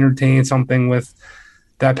would entertain something with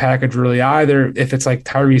that package really either, if it's like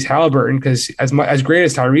Tyrese Halliburton, because as great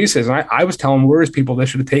as Tyrese is, and I was telling Warriors people they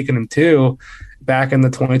should have taken him too back in the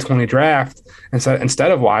 2020 draft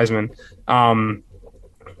instead of Wiseman. I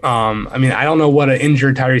mean, I don't know what an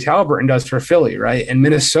injured Tyrese Halliburton does for Philly, right? And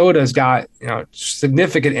Minnesota's got,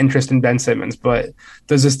 significant interest in Ben Simmons, but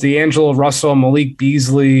does this D'Angelo Russell, Malik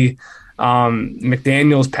Beasley,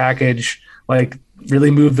 McDaniels package like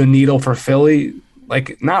really move the needle for Philly?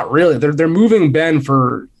 Like, not really. They're moving Ben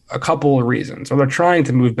for a couple of reasons, or they're trying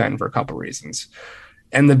to move Ben for a couple of reasons.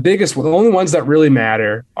 And the only ones that really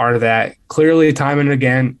matter are that clearly, time and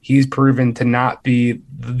again, he's proven to not be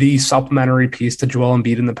the supplementary piece to Joel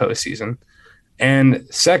Embiid in the postseason. And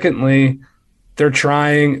secondly, they're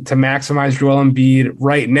trying to maximize Joel Embiid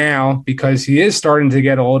right now because he is starting to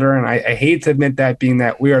get older. And I hate to admit that, being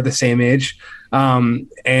that we are the same age.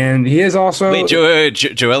 And he is also... Wait, Joel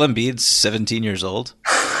Embiid's 17 years old?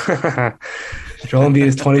 Joel Embiid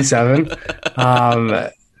is 27.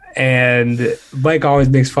 And Mike always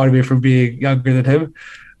makes fun of me for being younger than him.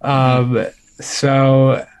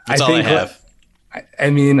 So that's all I have. I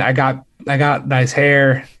mean, I got nice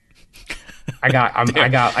hair. I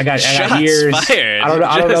got ears. Fired.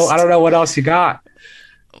 I don't know what else you got.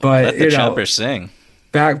 But let the chopper sing.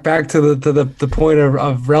 Back to the point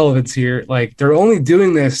of relevance here. Like, they're only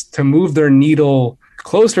doing this to move their needle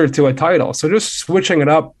closer to a title. So just switching it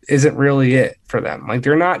up isn't really it for them. Like,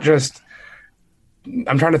 they're not just...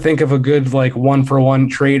 I'm trying to think of a good, like,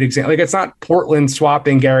 1-for-1 trade example. Like, it's not Portland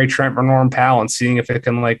swapping Gary Trent for Norm Powell and seeing if it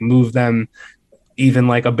can, like, move them even,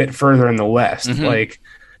 like, a bit further in the West. Mm-hmm. Like,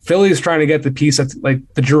 Philly's trying to get the piece that's like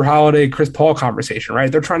the Drew Holiday, Chris Paul conversation,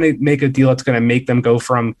 right? They're trying to make a deal that's going to make them go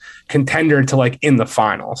from contender to, like, in the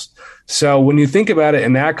finals. So when you think about it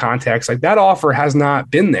in that context, like, that offer has not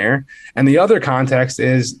been there. And the other context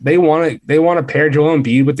is they want to pair Joel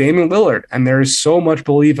Embiid with Damian Lillard. And there is so much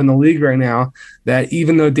belief in the league right now that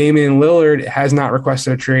even though Damian Lillard has not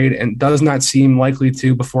requested a trade and does not seem likely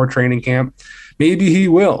to before training camp, maybe he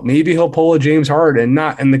will. Maybe he'll pull a James Harden,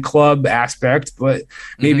 not in the club aspect, but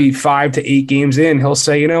maybe 5 to 8 games in, he'll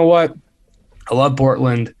say, you know what? I love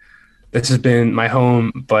Portland. This has been my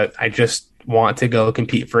home, but I just want to go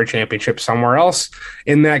compete for a championship somewhere else.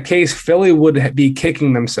 In that case, Philly would be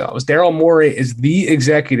kicking themselves. Daryl Morey is the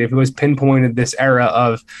executive who has pinpointed this era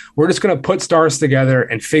of, we're just going to put stars together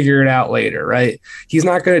and figure it out later, right? He's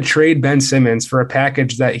not going to trade Ben Simmons for a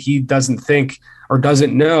package that he doesn't think or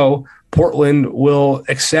doesn't know Portland will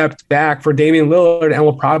accept back for Damian Lillard, and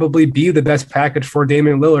will probably be the best package for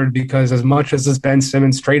Damian Lillard, because as much as this Ben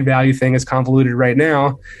Simmons trade value thing is convoluted right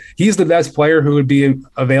now, he's the best player who would be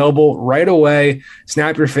available right away.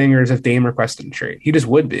 Snap your fingers if Dame requested a trade. He just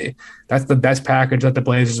would be. That's the best package that the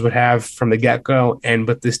Blazers would have from the get-go. And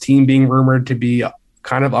with this team being rumored to be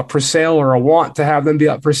kind of up for sale, or a want to have them be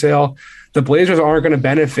up for sale, the Blazers aren't going to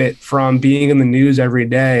benefit from being in the news every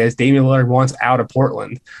day as Damian Lillard wants out of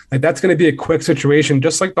Portland. Like, that's going to be a quick situation,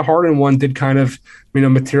 just like the Harden one did kind of,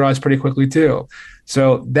 materialize pretty quickly too.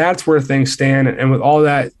 So that's where things stand. And with all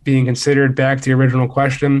that being considered, back to the original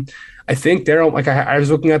question, I think Daryl, like, I was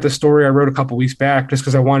looking at the story I wrote a couple weeks back just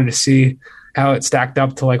because I wanted to see how it stacked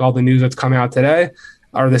up to, like, all the news that's come out today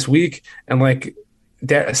or this week. And, like,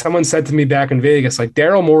 someone said to me back in Vegas, like,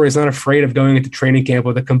 Daryl Morey is not afraid of going into training camp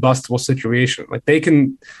with a combustible situation. Like, they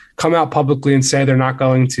can come out publicly and say they're not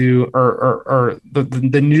going to, or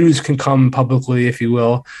the news can come publicly, if you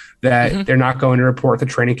will, that they're not going to report the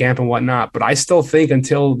training camp and whatnot. But I still think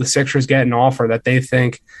until the Sixers get an offer that they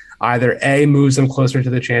think either A, moves them closer to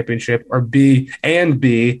the championship, or B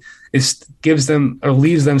is gives them or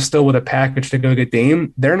leaves them still with a package to go get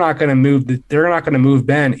Dame, they're not going to move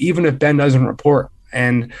Ben, even if Ben doesn't report.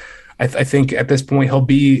 And I think at this point he'll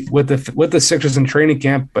be with the Sixers in training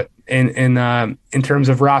camp, but in terms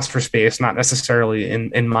of roster space, not necessarily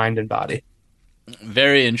in mind and body.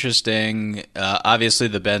 Very interesting. Obviously,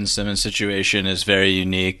 the Ben Simmons situation is very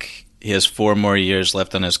unique. He has 4 more years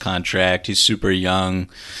left on his contract. He's super young.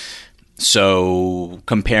 So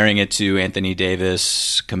comparing it to Anthony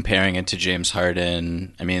Davis, comparing it to James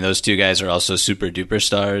Harden, I mean, those two guys are also super duper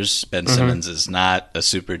stars. Ben Simmons is not a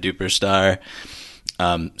super duper star.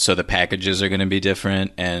 So the packages are going to be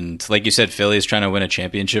different. And like you said, Philly's trying to win a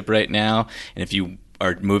championship right now. And if you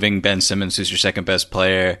are moving Ben Simmons, who's your second best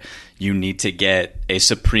player, you need to get a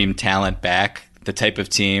supreme talent back. The type of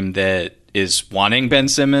team that is wanting Ben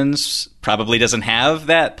Simmons probably doesn't have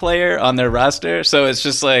that player on their roster. So it's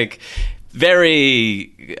just like,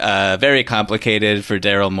 very complicated for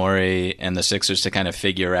Daryl Morey and the Sixers to kind of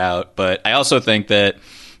figure out. But I also think that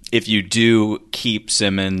if you do keep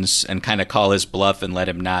Simmons and kind of call his bluff and let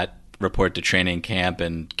him not report to training camp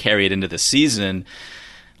and carry it into the season,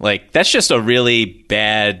 like that's just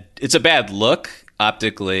it's a bad look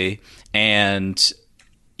optically. And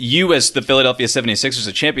you, as the Philadelphia 76ers,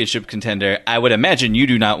 a championship contender, I would imagine you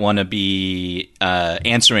do not want to be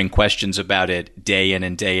answering questions about it day in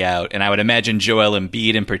and day out. And I would imagine Joel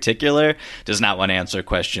Embiid in particular does not want to answer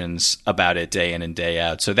questions about it day in and day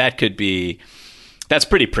out. So that's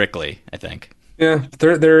pretty prickly, I think. Yeah,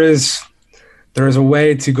 there is a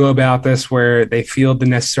way to go about this where they field the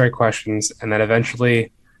necessary questions, and then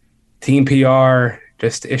eventually team PR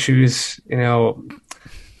just issues,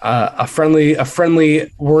 a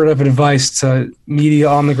friendly word of advice to media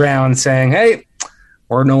on the ground saying, hey,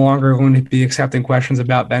 we're no longer going to be accepting questions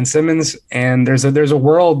about Ben Simmons. And there is a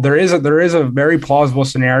very plausible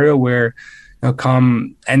scenario where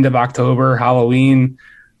come end of October, Halloween,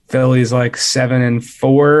 Philly's like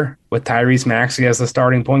 7-4 with Tyrese Maxey as the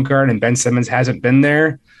starting point guard, and Ben Simmons hasn't been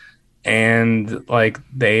there. And like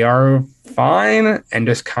they are fine, and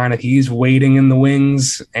just kind of he's waiting in the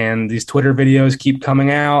wings, and these Twitter videos keep coming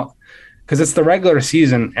out because it's the regular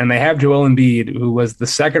season, and they have Joel Embiid, who was the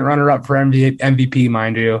second runner-up for MVP,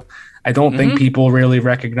 mind you. I don't think people really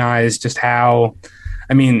recognize just how,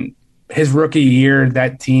 his rookie year,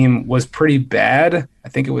 that team was pretty bad. I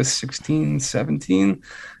think it was 17, 18,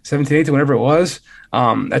 whatever it was.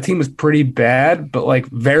 That team was pretty bad, but like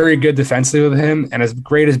very good defensively with him. And as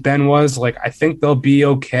great as Ben was, like I think they'll be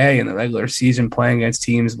okay in the regular season playing against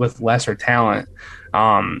teams with lesser talent.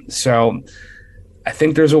 So I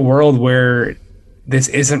think there's a world where this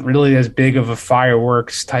isn't really as big of a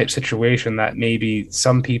fireworks type situation that maybe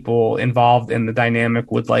some people involved in the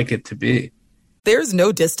dynamic would like it to be. There's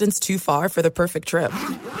no distance too far for the perfect trip.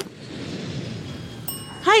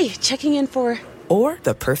 Hi, checking in for... Or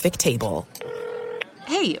the perfect table.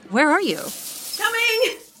 Hey, where are you?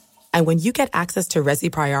 Coming! And when you get access to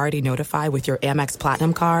Resi Priority Notify with your Amex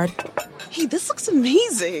Platinum card... Hey, this looks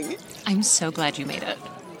amazing. I'm so glad you made it.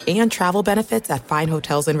 And travel benefits at fine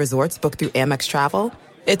hotels and resorts booked through Amex Travel,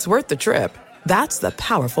 it's worth the trip. That's the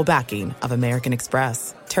powerful backing of American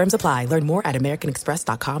Express. Terms apply. Learn more at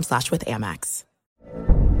americanexpress.com/withAmex.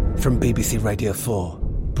 From BBC Radio 4,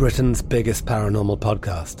 Britain's biggest paranormal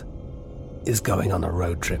podcast is going on a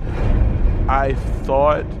road trip. I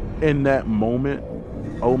thought in that moment,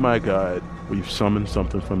 oh my God, we've summoned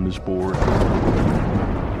something from this board.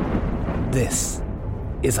 This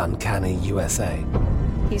is Uncanny USA.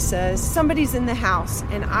 He says, somebody's in the house,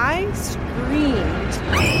 and I screamed.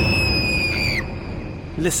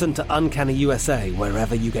 Listen to Uncanny USA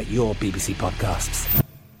wherever you get your BBC podcasts,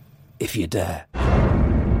 if you dare.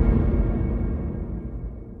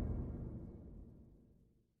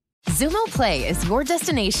 Xumo Play is your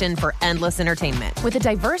destination for endless entertainment. With a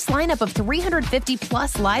diverse lineup of 350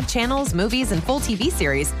 plus live channels, movies, and full TV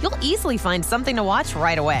series, you'll easily find something to watch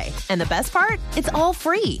right away. And the best part? It's all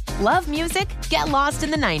free. Love music? Get lost in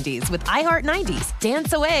the 90s with iHeart 90s,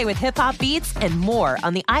 dance away with hip-hop beats, and more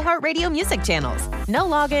on the iHeartRadio music channels. No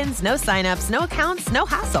logins, no signups, no accounts, no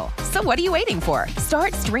hassle. So what are you waiting for?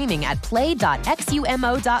 Start streaming at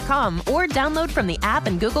play.xumo.com or download from the app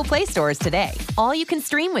and Google Play stores today. All you can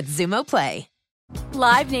stream with Xumo Play.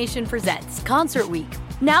 Live Nation presents Concert Week.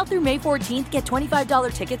 Now through May 14th, get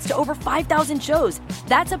 $25 tickets to over 5,000 shows.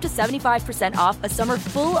 That's up to 75% off a summer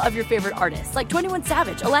full of your favorite artists like 21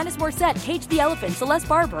 Savage, Alanis Morissette, Cage the Elephant, Celeste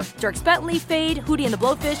Barber, Dierks Bentley, Fade, Hootie and the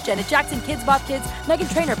Blowfish, Janet Jackson, Kids Bop Kids,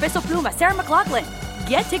 Meghan Trainor, Peso Pluma, Sarah McLachlan.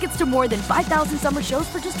 Get tickets to more than 5,000 summer shows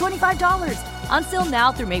for just $25. Until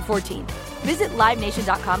now through May 14th. Visit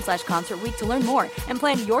LiveNation.com/Concert Week to learn more and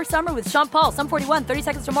plan your summer with Sean Paul, Sum 41, 30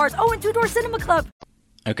 Seconds to Mars, and Two Door Cinema Club.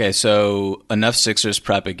 Okay, so enough Sixers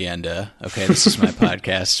propaganda. Okay, this is my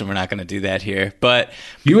podcast, and we're not going to do that here. But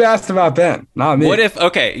you asked about Ben, not me. What if?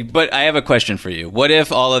 Okay, but I have a question for you. What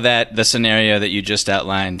if all of that, the scenario that you just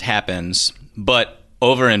outlined, happens, but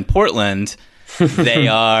over in Portland, they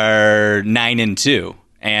are 9-2,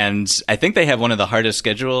 and I think they have one of the hardest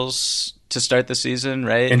schedules to start the season,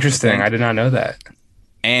 right? Interesting. I did not know that.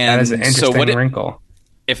 And that is an interesting wrinkle.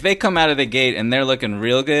 If they come out of the gate and they're looking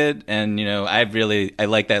real good, and I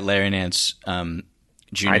like that Larry Nance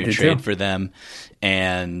junior trade for them,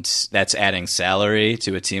 and that's adding salary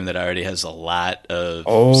to a team that already has a lot of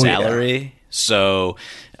salary. Yeah. So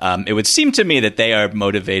it would seem to me that they are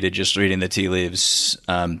motivated, just reading the tea leaves,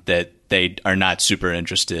 that they are not super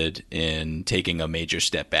interested in taking a major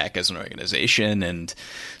step back as an organization. And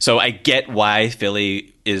so I get why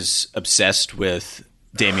Philly is obsessed with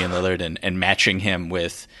Damian Lillard and matching him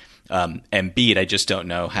with Embiid. I just don't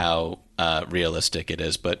know how realistic it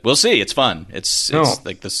is, but we'll see. It's fun. It's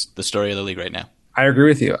like the story of the league right now. I agree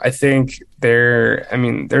with you. I think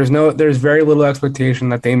there's very little expectation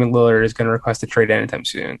that Damian Lillard is going to request a trade anytime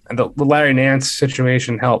soon. And the Larry Nance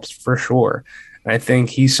situation helps for sure. And I think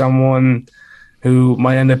he's someone who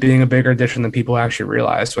might end up being a bigger addition than people actually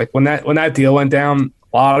realize. Like when that deal went down,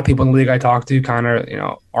 a lot of people in the league I talked to kind of,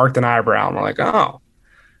 arched an eyebrow and were like, oh,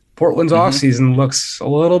 Portland's offseason looks a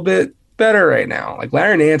little bit better right now. Like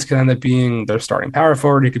Larry Nance could end up being their starting power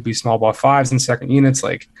forward. He could be small ball fives and second units.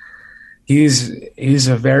 Like he's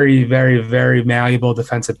a very, very, very malleable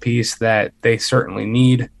defensive piece that they certainly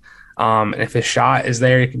need. And if his shot is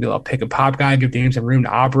there, he can be able to pick a pop guy, give Dame some room to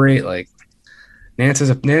operate. Like Nance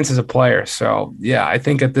is a player. So yeah, I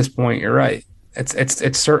think at this point you're right.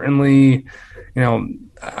 It's certainly,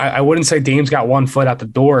 I wouldn't say Dame's got one foot out the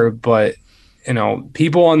door, but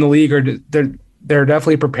people in the league they're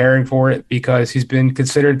definitely preparing for it because he's been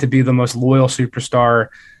considered to be the most loyal superstar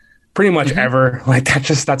pretty much ever. Like that's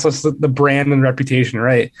just the brand and reputation,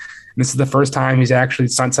 right? And this is the first time he's actually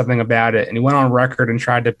done something about it. And he went on record and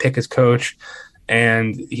tried to pick his coach.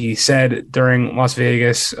 And he said during Las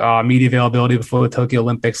Vegas media availability before the Tokyo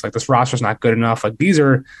Olympics, like this roster's not good enough. Like these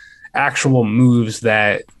are actual moves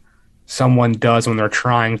that someone does when they're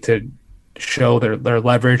trying to show their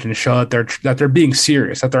leverage and show that they're being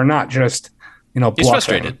serious, that they're not just He's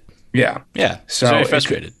frustrated. Yeah. So he's very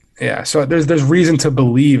frustrated. So there's reason to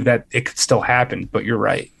believe that it could still happen, but you're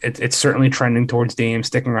right. It's certainly trending towards Dame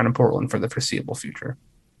sticking around in Portland for the foreseeable future.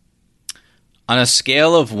 On a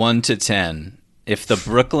scale of 1 to 10, if the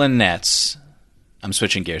Brooklyn Nets, I'm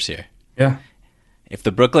switching gears here. Yeah. If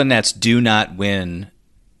the Brooklyn Nets do not win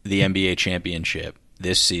the NBA championship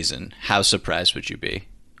this season, how surprised would you be?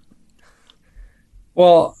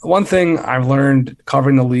 Well, one thing I've learned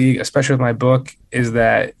covering the league, especially with my book, is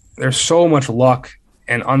that there's so much luck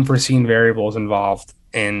and unforeseen variables involved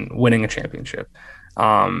in winning a championship.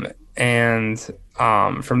 From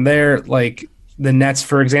there, like the Nets,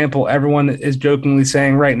 for example, everyone is jokingly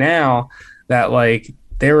saying right now that like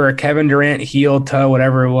they were a Kevin Durant heel toe,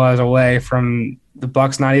 whatever it was, away from the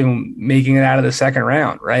Bucks not even making it out of the second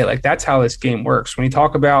round, right? Like that's how this game works. When you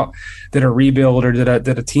talk about did a rebuild or did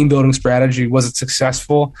a team building strategy, was it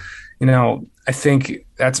successful? I think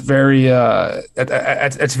that's very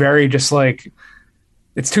it's very just like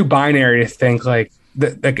it's too binary to think like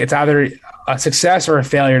it's either a success or a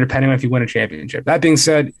failure depending on if you win a championship. That being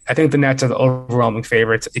said, I think the Nets are the overwhelming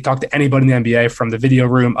favorites. You talk to anybody in the NBA from the video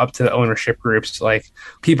room up to the ownership groups, like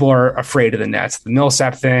people are afraid of the Nets. The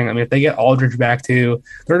Millsap thing, I mean, if they get Aldridge back too,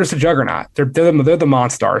 they're just a juggernaut. They're the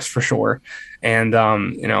Monstars for sure. And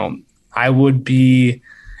I would be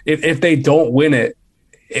if they don't win it,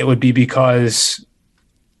 it would be because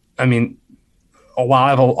I mean a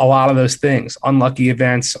lot of those things, unlucky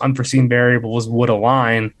events, unforeseen variables would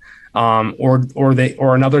align,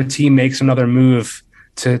 or another team makes another move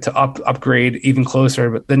to upgrade even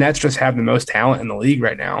closer. But the Nets just have the most talent in the league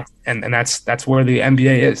right now, and that's where the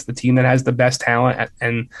NBA is. The team that has the best talent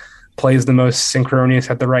and plays the most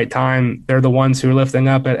synchronous at the right time, they're the ones who are lifting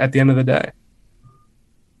up at the end of the day.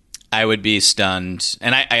 I would be stunned,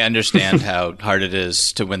 and I understand how hard it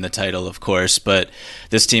is to win the title, of course, but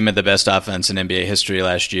this team had the best offense in NBA history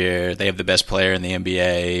last year. They have the best player in the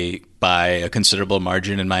NBA by a considerable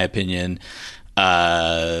margin, in my opinion.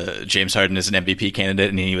 James Harden is an MVP candidate,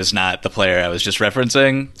 and he was not the player I was just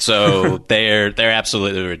referencing. So they're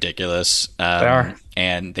absolutely ridiculous. They are.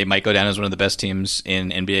 And they might go down as one of the best teams in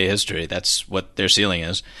NBA history. That's what their ceiling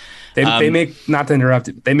is. They make, not to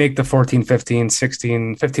interrupt, they make the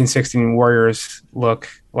 15-16 Warriors look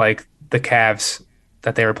like the Cavs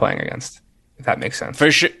that they were playing against, if that makes sense. For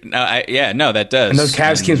sure. No, that does. And those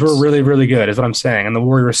Cavs teams were really, really good, is what I'm saying. And the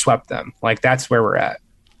Warriors swept them. Like, that's where we're at.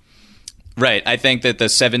 Right. I think that the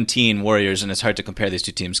 17 Warriors, and it's hard to compare these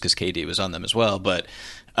two teams because KD was on them as well, but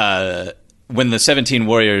when the 17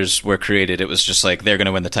 Warriors were created, it was just like they're going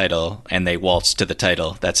to win the title, and they waltzed to the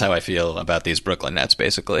title. That's how I feel about these Brooklyn Nets,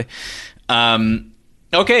 basically.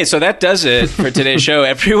 Okay, so that does it for today's show.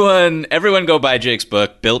 Everyone go buy Jake's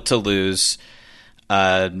book, Built to Lose.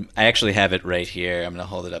 I actually have it right here. I'm going to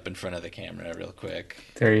hold it up in front of the camera real quick.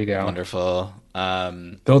 There you go. Wonderful.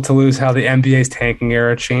 Built to Lose, How the NBA's Tanking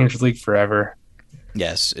Era Changed the League Forever.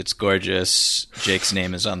 Yes, it's gorgeous. Jake's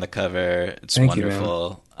name is on the cover. It's Thank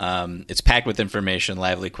wonderful. It's packed with information,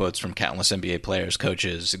 lively quotes from countless NBA players,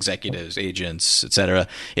 coaches, executives, agents, etc.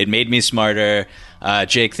 It made me smarter.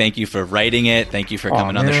 Jake, thank you for writing it. Thank you for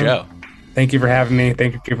coming on the show. Thank you for having me.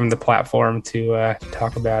 Thank you for giving the platform to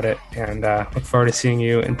talk about it, and look forward to seeing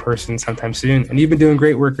you in person sometime soon. And you've been doing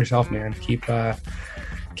great work yourself, man. Keep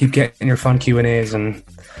getting your fun Q&As and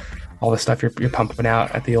all the stuff you're pumping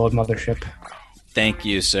out at the old mothership. Thank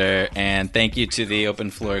you, sir. And thank you to the Open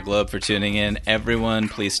Floor Globe for tuning in. Everyone,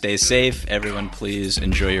 please stay safe. Everyone, please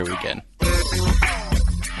enjoy your weekend.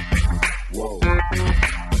 Whoa.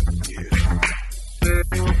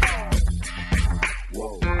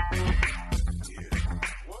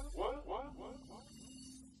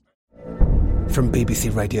 From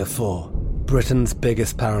BBC Radio 4, Britain's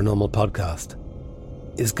biggest paranormal podcast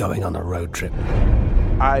is going on a road trip.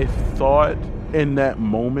 I thought in that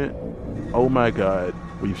moment, oh my God,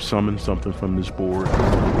 we've summoned something from this board.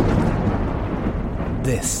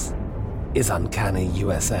 This is Uncanny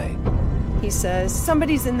USA. He says,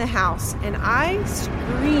 somebody's in the house, and I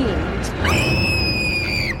screamed.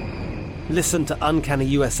 Listen to Uncanny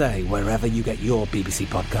USA wherever you get your BBC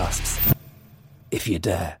podcasts, if you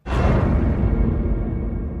dare.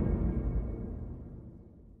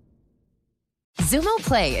 Xumo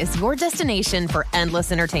Play is your destination for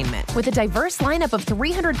endless entertainment. With a diverse lineup of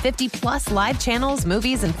 350 plus live channels,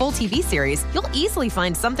 movies, and full TV series, you'll easily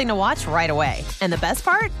find something to watch right away. And the best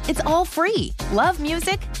part? It's all free. Love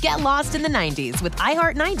music? Get lost in the 90s with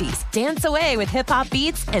iHeart 90s, dance away with hip-hop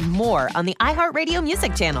beats, and more on the iHeartRadio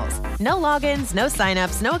music channels. No logins, no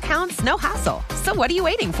signups, no accounts, no hassle. So what are you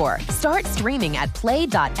waiting for? Start streaming at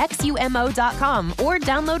play.xumo.com or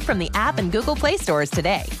download from the app and Google Play stores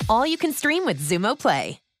today. All you can stream with Xumo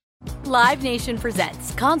Play. Live Nation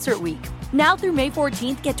presents Concert Week. Now through May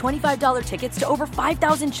 14th, get $25 tickets to over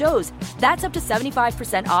 5,000 shows. That's up to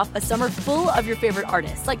 75% off a summer full of your favorite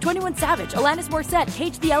artists like 21 Savage, Alanis Morissette,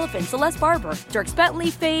 Cage the Elephant, Celeste Barber, Dierks Bentley,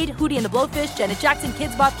 Fade, Hootie and the Blowfish, Janet Jackson,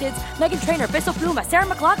 Kids Bop Kids, Meghan Trainor, Bissell Pluma, Sarah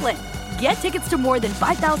McLachlan. Get tickets to more than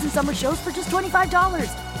 5,000 summer shows for just $25.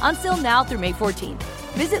 Until now through May 14th.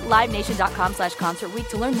 Visit LiveNation.com/Concert Week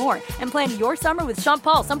to learn more and plan your summer with Sean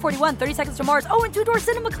Paul, Sum 41, 30 Seconds to Mars, and Two Door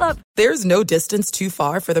Cinema Club. There's no distance too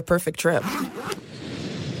far for the perfect trip.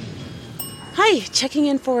 Hi, checking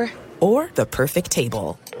in for... Or the perfect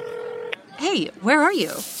table. Hey, where are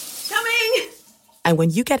you? Coming! And when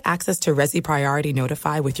you get access to Resi Priority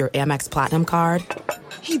Notify with your Amex Platinum card...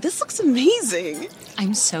 Hey, this looks amazing.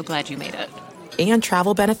 I'm so glad you made it. And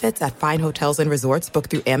travel benefits at fine hotels and resorts booked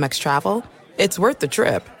through Amex Travel... It's worth the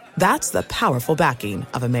trip. That's the powerful backing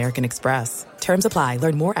of American Express. Terms apply.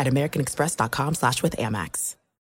 Learn more at americanexpress.com/withAmex.